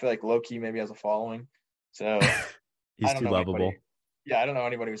 Waluigi, I feel like low key maybe has a following. So He's I don't too know lovable. anybody. Yeah, I don't know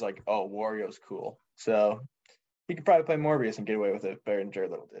anybody who's like, oh, Wario's cool. So he could probably play Morbius and get away with it better than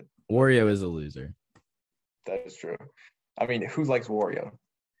Jared Leto did. Wario is a loser. That is true. I mean, who likes Wario?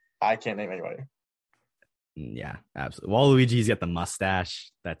 I can't name anybody. Yeah, absolutely. Waluigi's got the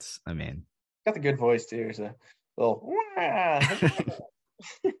mustache. I mean, Got the good voice too. So little.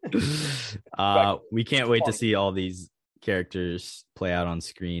 we can't wait to see all these characters play out on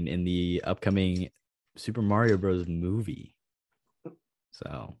screen in the upcoming Super Mario Bros. Movie.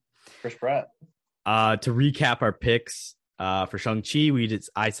 So, Chris Pratt. To recap our picks, for Shang-Chi,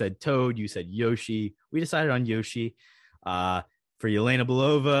 I said Toad, you said Yoshi. We decided on Yoshi. For Yelena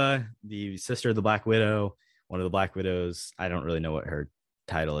Belova, the sister of the Black Widow, one of the Black Widows. I don't really know what her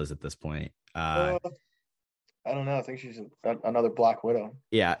title is at this point. I don't know. I think she's another Black Widow.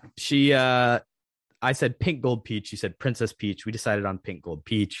 Yeah, I said Pink Gold Peach. You said Princess Peach. We decided on Pink Gold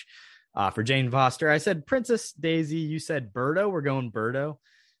Peach. For Jane Foster, I said Princess Daisy. You said Birdo. We're going Birdo.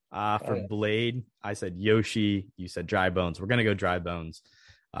 For Blade, I said Yoshi. You said Dry Bones. We're gonna go Dry Bones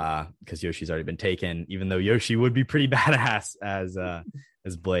because Yoshi's already been taken. Even though Yoshi would be pretty badass as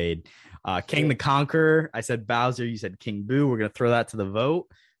Blade. King the Conqueror, I said Bowser. You said King Boo. We're gonna throw that to the vote.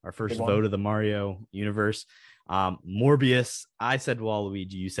 Our first vote of the Mario universe. Morbius, I said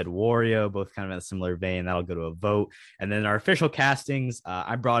Waluigi, you said Wario, both kind of in a similar vein. That'll go to a vote. And then our official castings,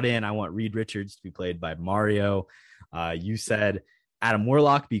 I want Reed Richards to be played by Mario. You said Adam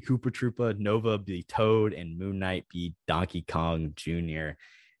Warlock be Koopa Troopa, Nova be Toad, and Moon Knight be Donkey Kong Jr.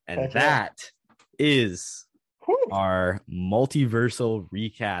 And that is our multiversal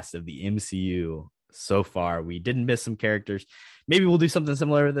recast of the MCU so far. We didn't miss some characters. Maybe we'll do something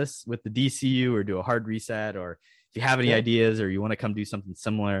similar to this with the DCU or do a hard reset. Or if you have any ideas or you want to come do something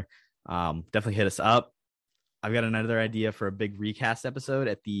similar, definitely hit us up. I've got another idea for a big recast episode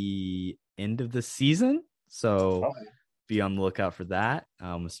at the end of the season. So be on the lookout for that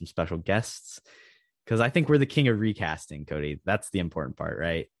with some special guests. Because I think we're the king of recasting, Cody. That's the important part,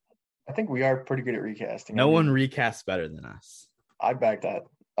 right? I think we are pretty good at recasting. No one recasts better than us. I back that.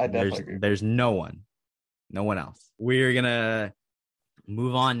 I definitely agree. There's no one else. We're gonna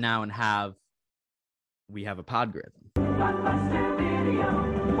move on now and we have a Podgriffin.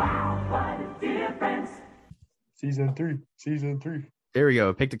 Season 3. There we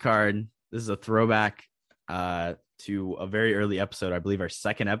go. Picked a card. This is a throwback to a very early episode. I believe our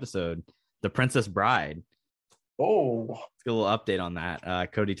second episode, The Princess Bride. Oh, let's get a little update on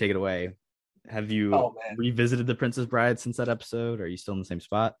that. Cody, take it away. Have you revisited The Princess Bride since that episode? Or are you still in the same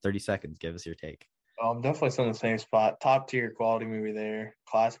spot? 30 seconds. Give us your take. I'm definitely still in the same spot. Top tier quality movie there.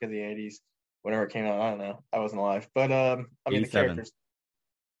 Classic of the 80s. Whenever it came out, I don't know. I wasn't alive. But, I mean, 87. The characters.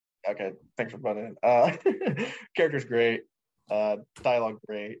 Okay, thanks for butting in. Character's great. Dialogue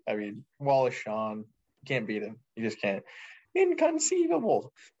great. I mean, Wallace Shawn. You can't beat him. You just can't.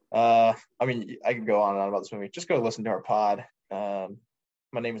 Inconceivable. I mean, I could go on and on about this movie. Just go listen to our pod. My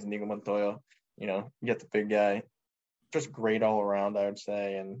name is Inigo Montoya. You get the big guy. Just great all around, I would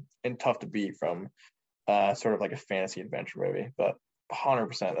say, and tough to beat from sort of like a fantasy adventure movie. But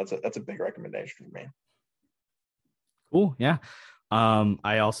 100%, that's a big recommendation for me. Cool, yeah.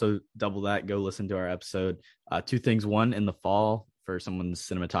 I also double that. Go listen to our episode. Two things. One, in the fall for someone's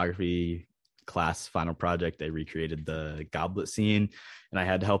cinematography class final project, they recreated the goblet scene, and I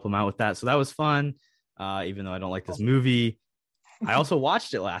had to help them out with that. So that was fun. Even though I don't like this movie, I also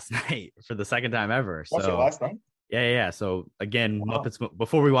watched it last night for the second time ever. Watched it last night? Yeah. So again, wow. Muppets.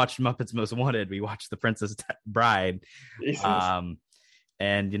 Before we watched Muppets Most Wanted, we watched The Princess Bride. Jesus.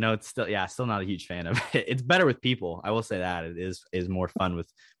 And it's still not a huge fan of it. It's better with people. I will say that it is more fun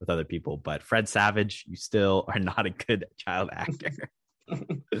with other people. But Fred Savage, you still are not a good child actor.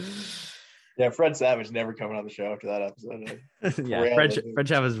 Yeah, Fred Savage never coming on the show after that episode. Yeah, Fred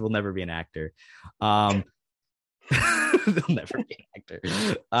Savage will never be an actor. They'll never be an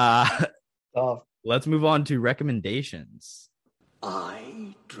actor. Let's move on to recommendations.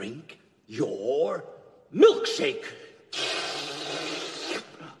 I drink your milkshake.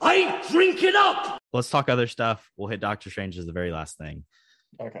 I drink it up. Let's talk other stuff. We'll hit Doctor Strange as the very last thing.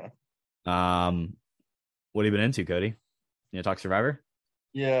 Okay. What have you been into, Cody? You talk Survivor?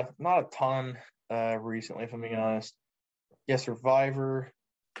 Yeah, not a ton recently, if I'm being honest. Yeah, Survivor.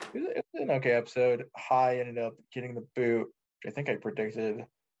 It was an okay episode. High ended up getting the boot, which I think I predicted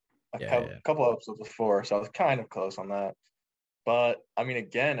a couple episodes before, so I was kind of close on that. But I mean,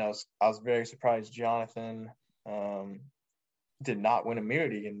 again, I was very surprised Jonathan did not win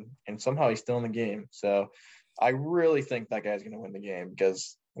immunity, and somehow he's still in the game. So I really think that guy's going to win the game,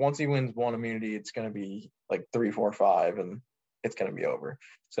 because once he wins one immunity, it's going to be like 3, 4, 5, and it's going to be over.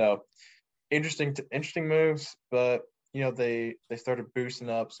 So interesting moves, but they started boosting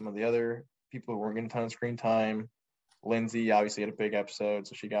up some of the other people who weren't getting a ton of screen time. Lindsay obviously had a big episode,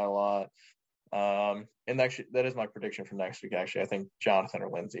 so she got a lot. And actually, that is my prediction for next week. Actually, I think Jonathan or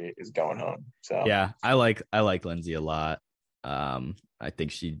Lindsay is going home. So yeah, I like Lindsay a lot. I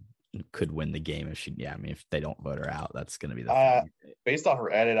think she could win the game if if they don't vote her out, that's going to be the thing. Based off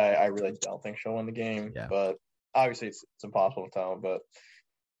her edit, I really don't think she'll win the game. Yeah. But obviously, it's impossible to tell. But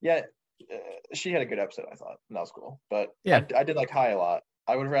yeah, she had a good episode, I thought, and that was cool. But yeah, I did like Hai a lot.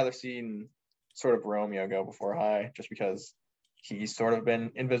 I would have rather seen sort of Romeo go before Hai, just because he's sort of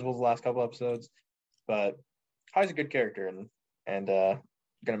been invisible the last couple episodes. But Hai's a good character, and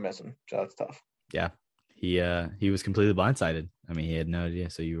gonna miss him, so that's tough. Yeah, he was completely blindsided. I mean, he had no idea.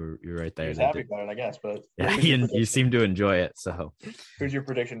 So you were right there. He was happy about it, I guess. But yeah, you seem to enjoy it. So who's your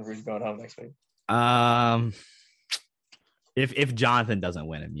prediction for who's going home next week? If Jonathan doesn't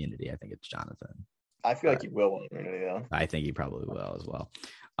win immunity, I think it's Jonathan. I feel like he will win immunity, though. I think he probably will as well.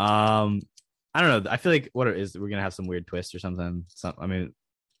 I don't know. I feel like we're gonna have some weird twist or something.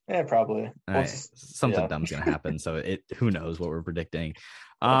 Yeah, probably. Something dumb's gonna happen. So who knows what we're predicting.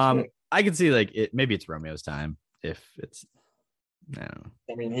 I can see like maybe it's Romeo's time if it's. I don't know.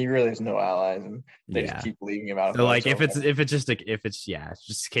 I mean, he really has no allies, and they just keep leaving him out. So like, if it's just a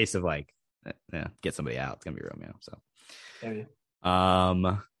case of like, get somebody out. It's gonna be Romeo. So maybe.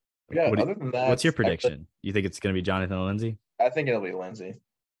 Yeah. Other than that, what's your prediction? You think it's gonna be Jonathan and Lindsay? I think it'll be Lindsay.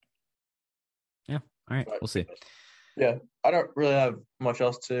 Yeah. All right. We'll see. Yeah, I don't really have much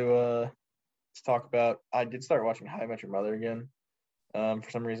else to talk about. I did start watching How I Met Your Mother again, for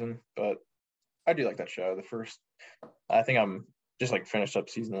some reason, but I do like that show. I think I'm just like finished up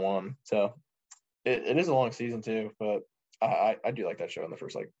season 1, so it is a long season too. But I do like that show in the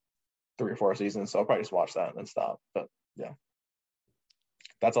first like 3 or 4 seasons, so I'll probably just watch that and then stop. But yeah,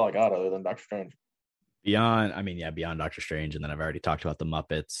 that's all I got other than Doctor Strange. Beyond Doctor Strange, and then I've already talked about the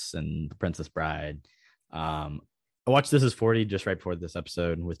Muppets and The Princess Bride. I watched This Is 40 just right before this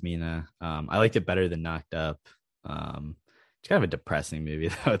episode with Mina. I liked it better than Knocked Up. It's kind of a depressing movie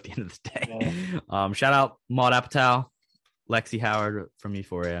though at the end of the day. Yeah. Shout out Maud Apatow, Lexi Howard from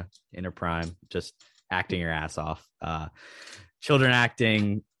Euphoria in her prime, just acting her ass off. Children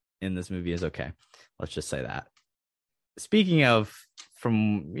acting in this movie is okay. Let's just say that. Speaking of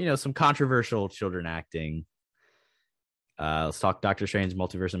some controversial children acting, let's talk Doctor Strange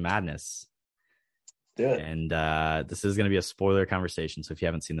Multiverse of Madness. Yeah. And this is going to be a spoiler conversation, so if you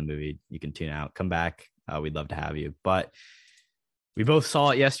haven't seen the movie, you can tune out, come back. We'd love to have you. But we both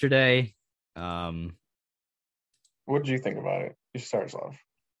saw it yesterday. What did you think about it? You start us off.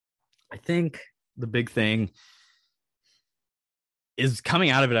 I think the big thing is coming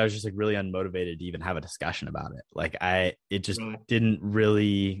out of it, I was just like really unmotivated to even have a discussion about it. Like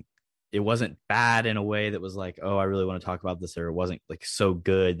it wasn't bad in a way that was like, oh, I really want to talk about this, or it wasn't like so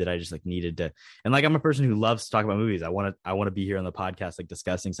good that I just like needed to. And like, I'm a person who loves to talk about movies. I want to be here on the podcast, like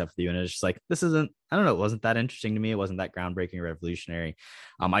discussing stuff with you. And it's just like, I don't know. It wasn't that interesting to me. It wasn't that groundbreaking or revolutionary.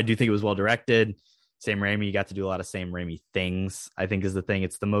 I do think it was well directed. Sam Raimi got to do a lot of Sam Raimi things, I think is the thing.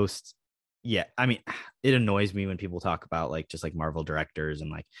 It's the most, I mean, it annoys me when people talk about like, just like Marvel directors and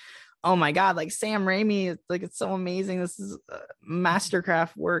like, oh my God, like Sam Raimi, like, it's so amazing. This is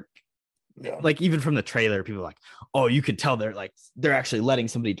mastercraft work. Yeah. Like even from the trailer, people are like, oh, you could tell they're actually letting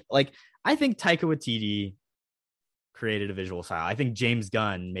somebody, like, I think Taika Waititi created a visual style. I think James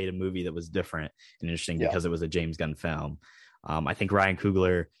Gunn made a movie that was different and interesting because it was a James Gunn film. I think Ryan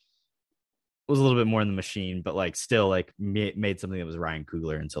Coogler was a little bit more in the machine, but like still like made something that was Ryan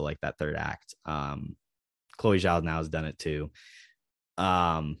Coogler until like that third act. Chloe Zhao now has done it too.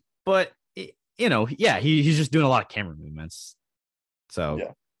 But he's just doing a lot of camera movements.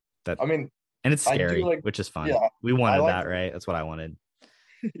 So and it's scary, which is fun. Yeah, we wanted that, right? That's what I wanted.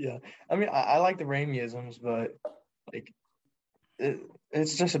 Yeah. I mean, I like the Raimi-isms, but like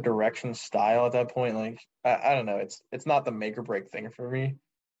it's just a direction style at that point. Like, I don't know. It's not the make or break thing for me.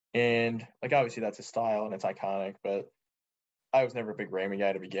 And like, obviously that's a style and it's iconic, but I was never a big Raimi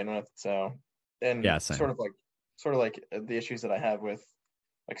guy to begin with. So, and sort of like the issues that I have with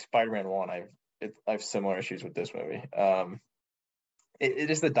like Spider-Man 1, I have similar issues with this movie.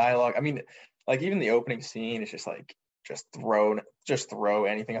 It is the dialogue. I mean, like even the opening scene is just like just throw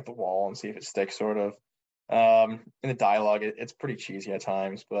anything at the wall and see if it sticks, sort of. In the dialogue, it's pretty cheesy at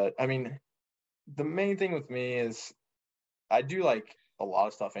times, but I mean, the main thing with me is I do like a lot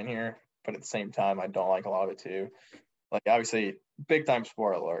of stuff in here, but at the same time, I don't like a lot of it too. Like, obviously, big time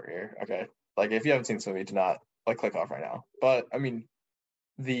spoiler alert here. Okay, like if you haven't seen this movie, do not like click off right now. But I mean,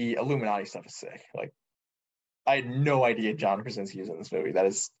 the Illuminati stuff is sick. Like, I had no idea John Krasinski was in this movie. That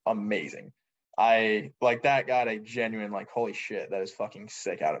is amazing. I like that got a genuine like holy shit, that is fucking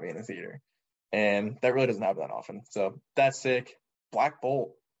sick out of me in the theater. And that really doesn't happen that often. So that's sick. Black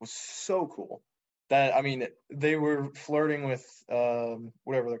Bolt was so cool. That I mean, they were flirting with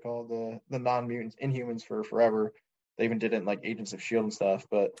whatever they're called, the non-mutants, Inhumans for forever. They even did it in like Agents of Shield and stuff.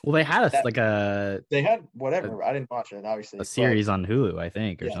 But Well, they had they had whatever. I didn't watch it, obviously. a series on Hulu, I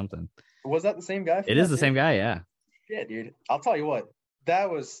think, or something. Was that the same guy? It is the same guy, yeah. Yeah, dude. I'll tell you what, that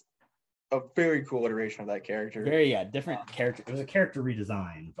was a very cool iteration of that character. Very different character. It was a character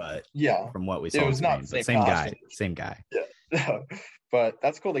redesign, but from what we saw, it was not the same guy. Same guy. Yeah, but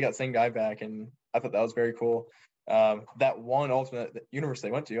that's cool. They got the same guy back, and I thought that was very cool. That one Ultimate Universe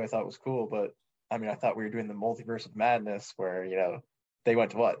they went to, I thought was cool, but I mean, I thought we were doing the Multiverse of Madness, where they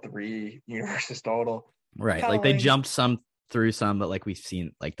went to 3 universes total. Right, like they jumped through some, but like we've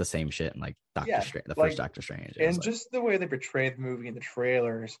seen like the same shit in like Doctor Strange, the first Doctor Strange, and just the way they portrayed the movie in the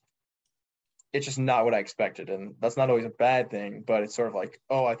trailers, it's just not what I expected, and that's not always a bad thing. But it's sort of like,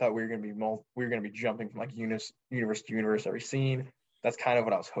 oh, I thought we were gonna be jumping from like universe to universe every scene. That's kind of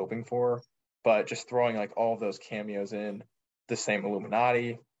what I was hoping for, but just throwing like all of those cameos in the same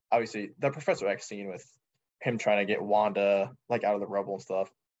Illuminati. Obviously, the Professor X scene with him trying to get Wanda like out of the rubble and stuff,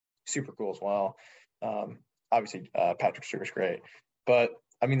 super cool as well. Obviously, Patrick Stewart's great, but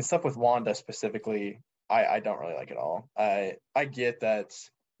I mean the stuff with Wanda specifically, I don't really like at all. I get that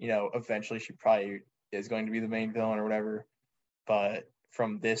eventually she probably is going to be the main villain or whatever, but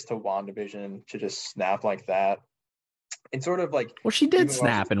from this to WandaVision to just snap like that, and sort of like, well, she did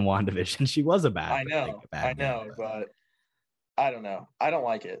snap in WandaVision. She was a bad. I know, but I don't know. I don't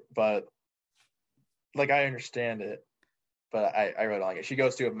like it, but like I understand it, but I really don't like it. She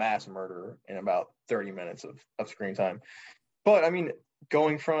goes to a mass murder in about 30 minutes of screen time. But I mean,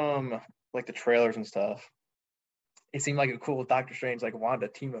 going from like the trailers and stuff, it seemed like a cool Doctor Strange like Wanda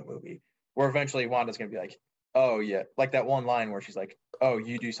team up movie, where eventually Wanda's gonna be like, oh yeah, like that one line where she's like, oh,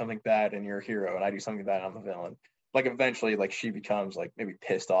 you do something bad and you're a hero, and I do something bad and I'm the villain. Like eventually, like she becomes like maybe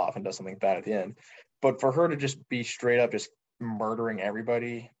pissed off and does something bad at the end. But for her to just be straight up just murdering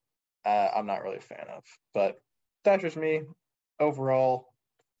everybody, I'm not really a fan of. But that's just me. Overall,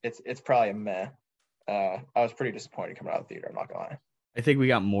 it's probably a meh. I was pretty disappointed coming out of the theater, I'm not gonna lie. I think we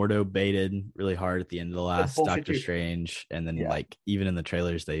got Mordo baited really hard at the end of the last Doctor Strange, and then like even in the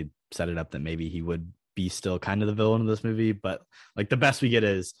trailers they set it up that maybe he would be still kind of the villain of this movie, but like the best we get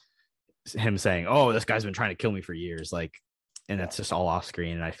is him saying, oh, this guy's been trying to kill me for years, like, and that's just all off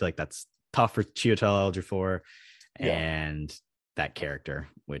screen, and I feel like that's tough for Chiwetel Ejiofor and that character,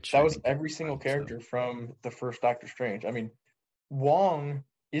 which that was every single character from the first Doctor Strange. I mean, Wong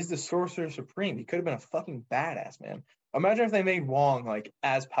is the Sorcerer Supreme. He could have been a fucking badass, man. Imagine if they made Wong like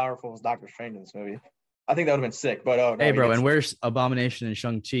as powerful as Doctor Strange in this movie. I think that would have been sick. But no, hey, bro, and where's Abomination and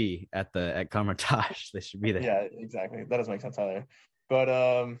Shang-Chi at Kamar-Taj? They should be there. Yeah, exactly. That doesn't make sense either. But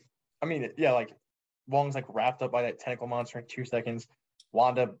I mean, yeah, like Wong's like wrapped up by that tentacle monster in 2 seconds.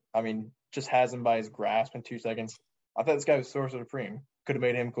 Wanda, I mean, just has him by his grasp in 2 seconds. I thought this guy was Sorcerer Supreme. Could have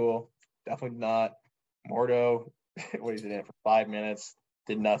made him cool. Definitely not. Mordo, what he did in it for 5 minutes,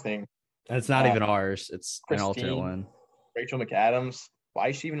 did nothing. And it's not even ours. It's Christine, an alternate one. Rachel McAdams. Why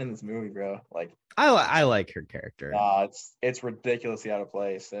is she even in this movie, bro? Like, I like her character. It's ridiculously out of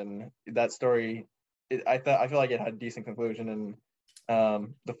place, and that story, I feel like it had a decent conclusion in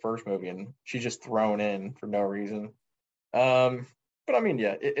the first movie, and she's just thrown in for no reason. But I mean,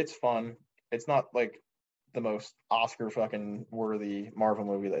 yeah, it's fun. It's not like the most Oscar fucking worthy Marvel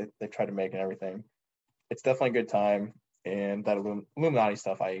movie that they tried to make and everything. It's definitely a good time, and that Illuminati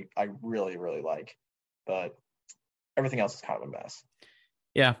stuff I really, really like, but everything else is kind of a mess.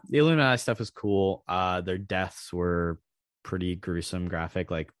 Yeah, the Illuminati stuff was cool. Their deaths were pretty gruesome, graphic,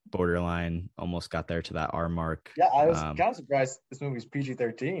 like borderline, almost got there to that R mark. Yeah, I was kind of surprised this movie's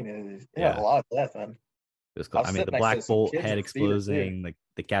PG-13. It had a lot of death, man. It was cool. I mean, the Black Bolt head exploding,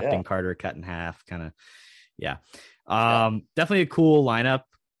 the Captain Carter cut in half, kind of. Yeah. Definitely a cool lineup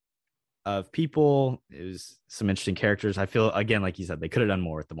of people. It was some interesting characters. I feel, again, like you said, they could have done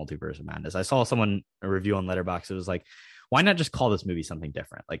more with the Multiverse of Madness. I saw a review on Letterboxd. It was like, why not just call this movie something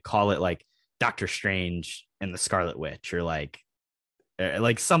different? Like call it like Doctor Strange and the Scarlet Witch, or like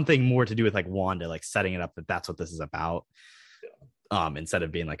something more to do with like Wanda, like setting it up that that's what this is about. Instead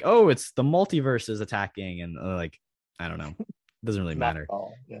of being like, oh, it's the multiverse is attacking, and like, I don't know. doesn't really matter.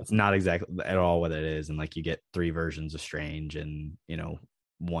 Yeah. It's not exactly at all what it is. And like you get 3 versions of Strange and, you know,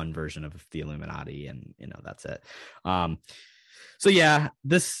 1 version of the Illuminati, and, you know, that's it. So yeah,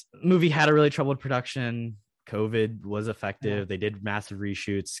 this movie had a really troubled production. COVID was effective. Yeah. They did massive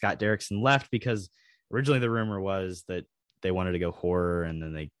reshoots. Scott Derrickson left because originally the rumor was that they wanted to go horror and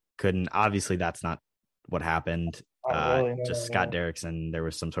then they couldn't. Obviously that's not what happened. Just Scott Derrickson, there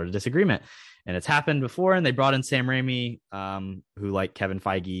was some sort of disagreement, and it's happened before. And they brought in Sam Raimi, who, like Kevin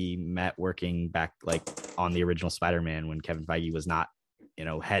Feige, met working back like on the original Spider-Man when Kevin Feige was not, you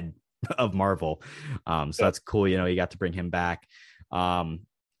know, head of Marvel. So that's cool. You know, you got to bring him back. And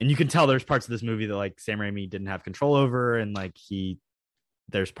you can tell there's parts of this movie that like Sam Raimi didn't have control over, and like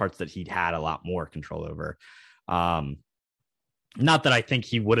there's parts that he'd had a lot more control over. Not that I think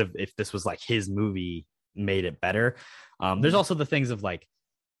he would have, if this was like his movie, made it better. There's also the things of like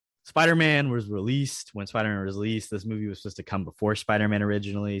Spider-Man was released. When Spider-Man was released, this movie was supposed to come before Spider-Man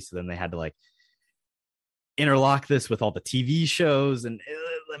originally, so then they had to like interlock this with all the TV shows, and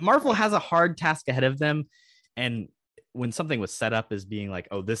Marvel has a hard task ahead of them. And when something was set up as being like,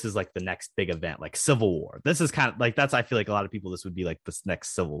 oh, this is like the next big event, like Civil War, this is kind of like, that's, I feel like a lot of people, this would be like this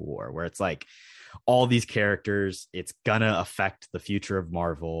next Civil War, where it's like all these characters, it's gonna affect the future of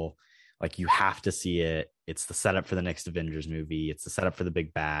Marvel. Like you have to see it. It's the setup for the next Avengers movie. It's the setup for the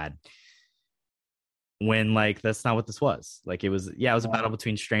big bad. When like, that's not what this was. Like it was a battle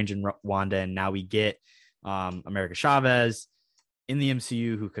between Strange and Wanda. And now we get America Chavez in the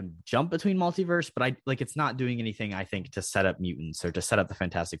MCU who can jump between multiverse, but it's not doing anything, I think, to set up mutants or to set up the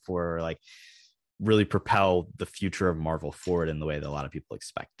Fantastic Four or like really propel the future of Marvel forward in the way that a lot of people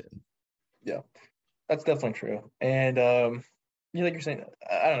expected. Yeah, that's definitely true. And, like you're saying,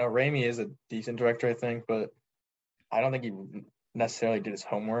 I don't know, Raimi is a decent director, I think, but I don't think he necessarily did his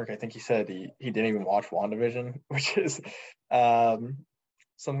homework. I think he said he didn't even watch WandaVision, which is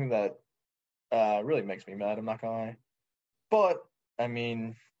something that really makes me mad, I'm not gonna lie. But, I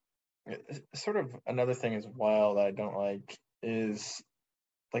mean, sort of another thing as well that I don't like is,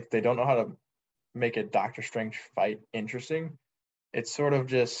 like, they don't know how to make a Doctor Strange fight interesting. It's sort of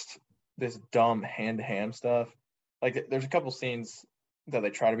just this dumb hand-to-hand stuff. Like, there's a couple scenes that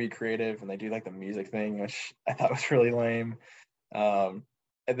they try to be creative, and they do, like, the music thing, which I thought was really lame. And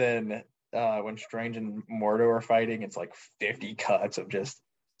then when Strange and Mordo are fighting, it's, like, 50 cuts of just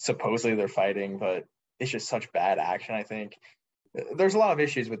supposedly they're fighting, but it's just such bad action, I think. There's a lot of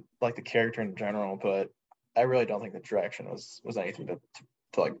issues with, like, the character in general, but I really don't think the direction was anything to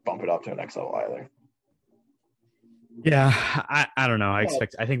like, bump it up to the next level either. Yeah, I don't know. I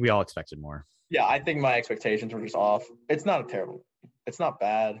think we all expected more. Yeah, I think my expectations were just off. It's not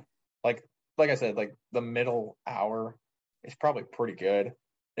bad. Like I said, like the middle hour is probably pretty good.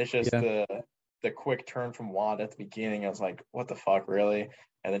 It's just the quick turn from Wanda at the beginning. I was like, what the fuck, really?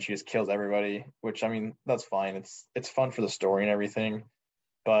 And then she just kills everybody, which, I mean, that's fine. It's fun for the story and everything.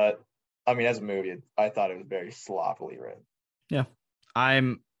 But I mean, as a movie, I thought it was very sloppily written. Yeah.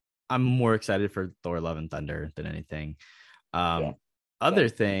 I'm more excited for Thor: Love and Thunder than anything.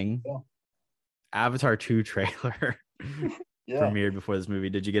 Avatar 2 trailer premiered before this movie.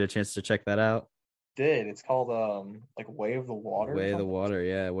 Did you get a chance to check that out? Did. It's called like Way of the Water. Way of the Water,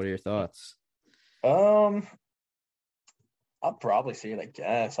 yeah. What are your thoughts? I'll probably see it, I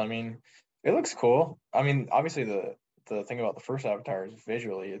guess. I mean, it looks cool. I mean, obviously the thing about the first Avatar is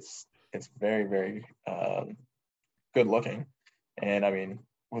visually it's very, very good looking. And I mean,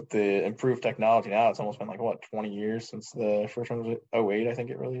 with the improved technology now, it's almost been like 20 years since the first one was 2008, I think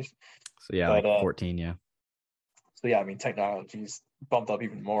it released. So yeah, but, like 14, yeah. So yeah, I mean, technology's bumped up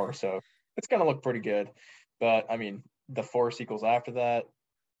even more, so it's gonna look pretty good. But I mean, the 4 sequels after that,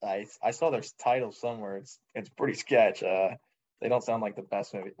 I saw their titles somewhere. It's pretty sketch. They don't sound like the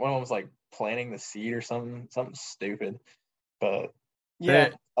best movie. One of them was like Planting the Seed or something stupid. But yeah,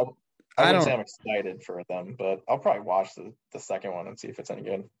 I don't say I'm excited for them, but I'll probably watch the second one and see if it's any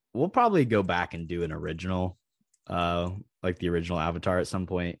good. We'll probably go back and do an original, like the original Avatar at some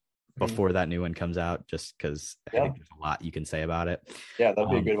point before that new one comes out, just because I think there's a lot you can say about it. Yeah, that'd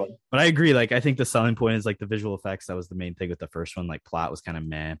be a good one. But I agree. Like, I think the selling point is like the visual effects. That was the main thing with the first one. Like, plot was kind of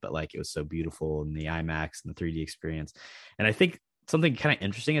meh, but like it was so beautiful in the IMAX and the 3D experience. And I think something kind of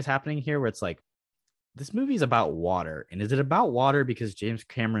interesting is happening here, where it's like, this movie is about water. And is it about water because James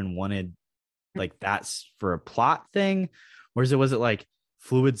Cameron wanted like that's for a plot thing? Or was it like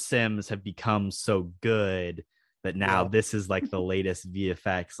fluid sims have become so good that now this is like the latest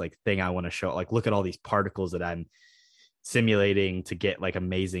VFX like thing I want to show? Like, look at all these particles that I'm simulating to get like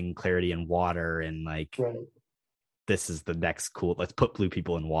amazing clarity in water, and like this is the next cool, let's put blue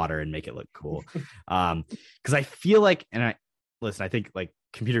people in water and make it look cool. Because I feel like, and listen, I think like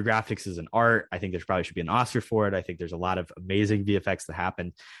computer graphics is an art. I think there probably should be an Oscar for it. I think there's a lot of amazing VFX that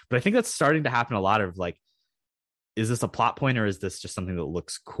happen, but I think that's starting to happen a lot of like, is this a plot point or is this just something that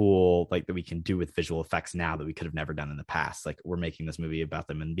looks cool, like that we can do with visual effects now that we could have never done in the past? Like we're making this movie about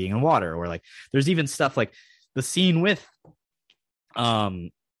them and being in water, or like there's even stuff like the scene with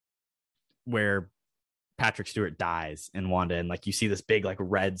where Patrick Stewart dies in Wanda, and like you see this big like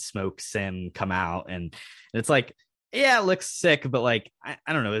red smoke sim come out, and it's like, yeah, it looks sick, but like I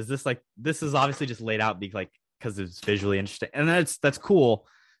don't know, is this like, this is obviously just laid out because it's visually interesting, and that's cool.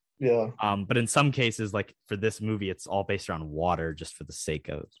 Yeah. But in some cases, like for this movie, it's all based around water just for the sake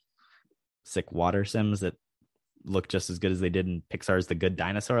of sick water sims that look just as good as they did in Pixar's The Good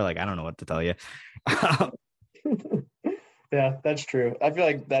Dinosaur. Like, I don't know what to tell you. Yeah, that's true. I feel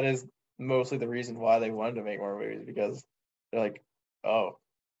like that is mostly the reason why they wanted to make more movies, because they're like, oh,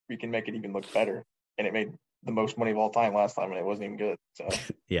 we can make it even look better. And it made the most money of all time last time, and it wasn't even good. So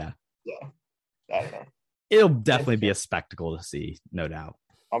yeah, I don't know. It'll definitely be a spectacle to see, no doubt.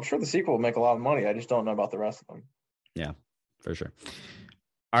 I'm sure the sequel will make a lot of money. I just don't know about the rest of them. Yeah, for sure.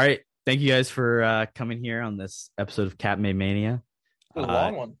 All right. Thank you guys for coming here on this episode of Cap May Mania. It was a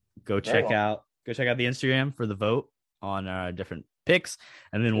long one. Go check out the Instagram for the vote on different picks.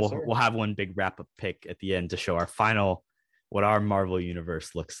 And then we'll have one big wrap up pick at the end to show our final, what our Marvel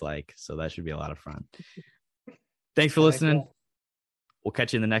universe looks like. So that should be a lot of fun. Thanks for listening. We'll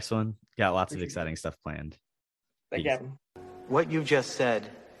catch you in the next one. Got lots of exciting stuff planned. Thank you. What you've just said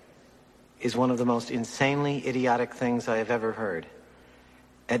is one of the most insanely idiotic things I have ever heard.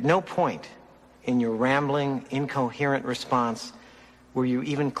 At no point in your rambling, incoherent response were you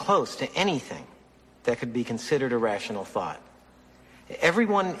even close to anything that could be considered a rational thought.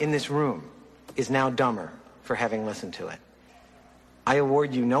 Everyone in this room is now dumber for having listened to it. I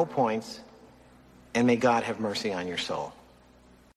award you no points, and may God have mercy on your soul.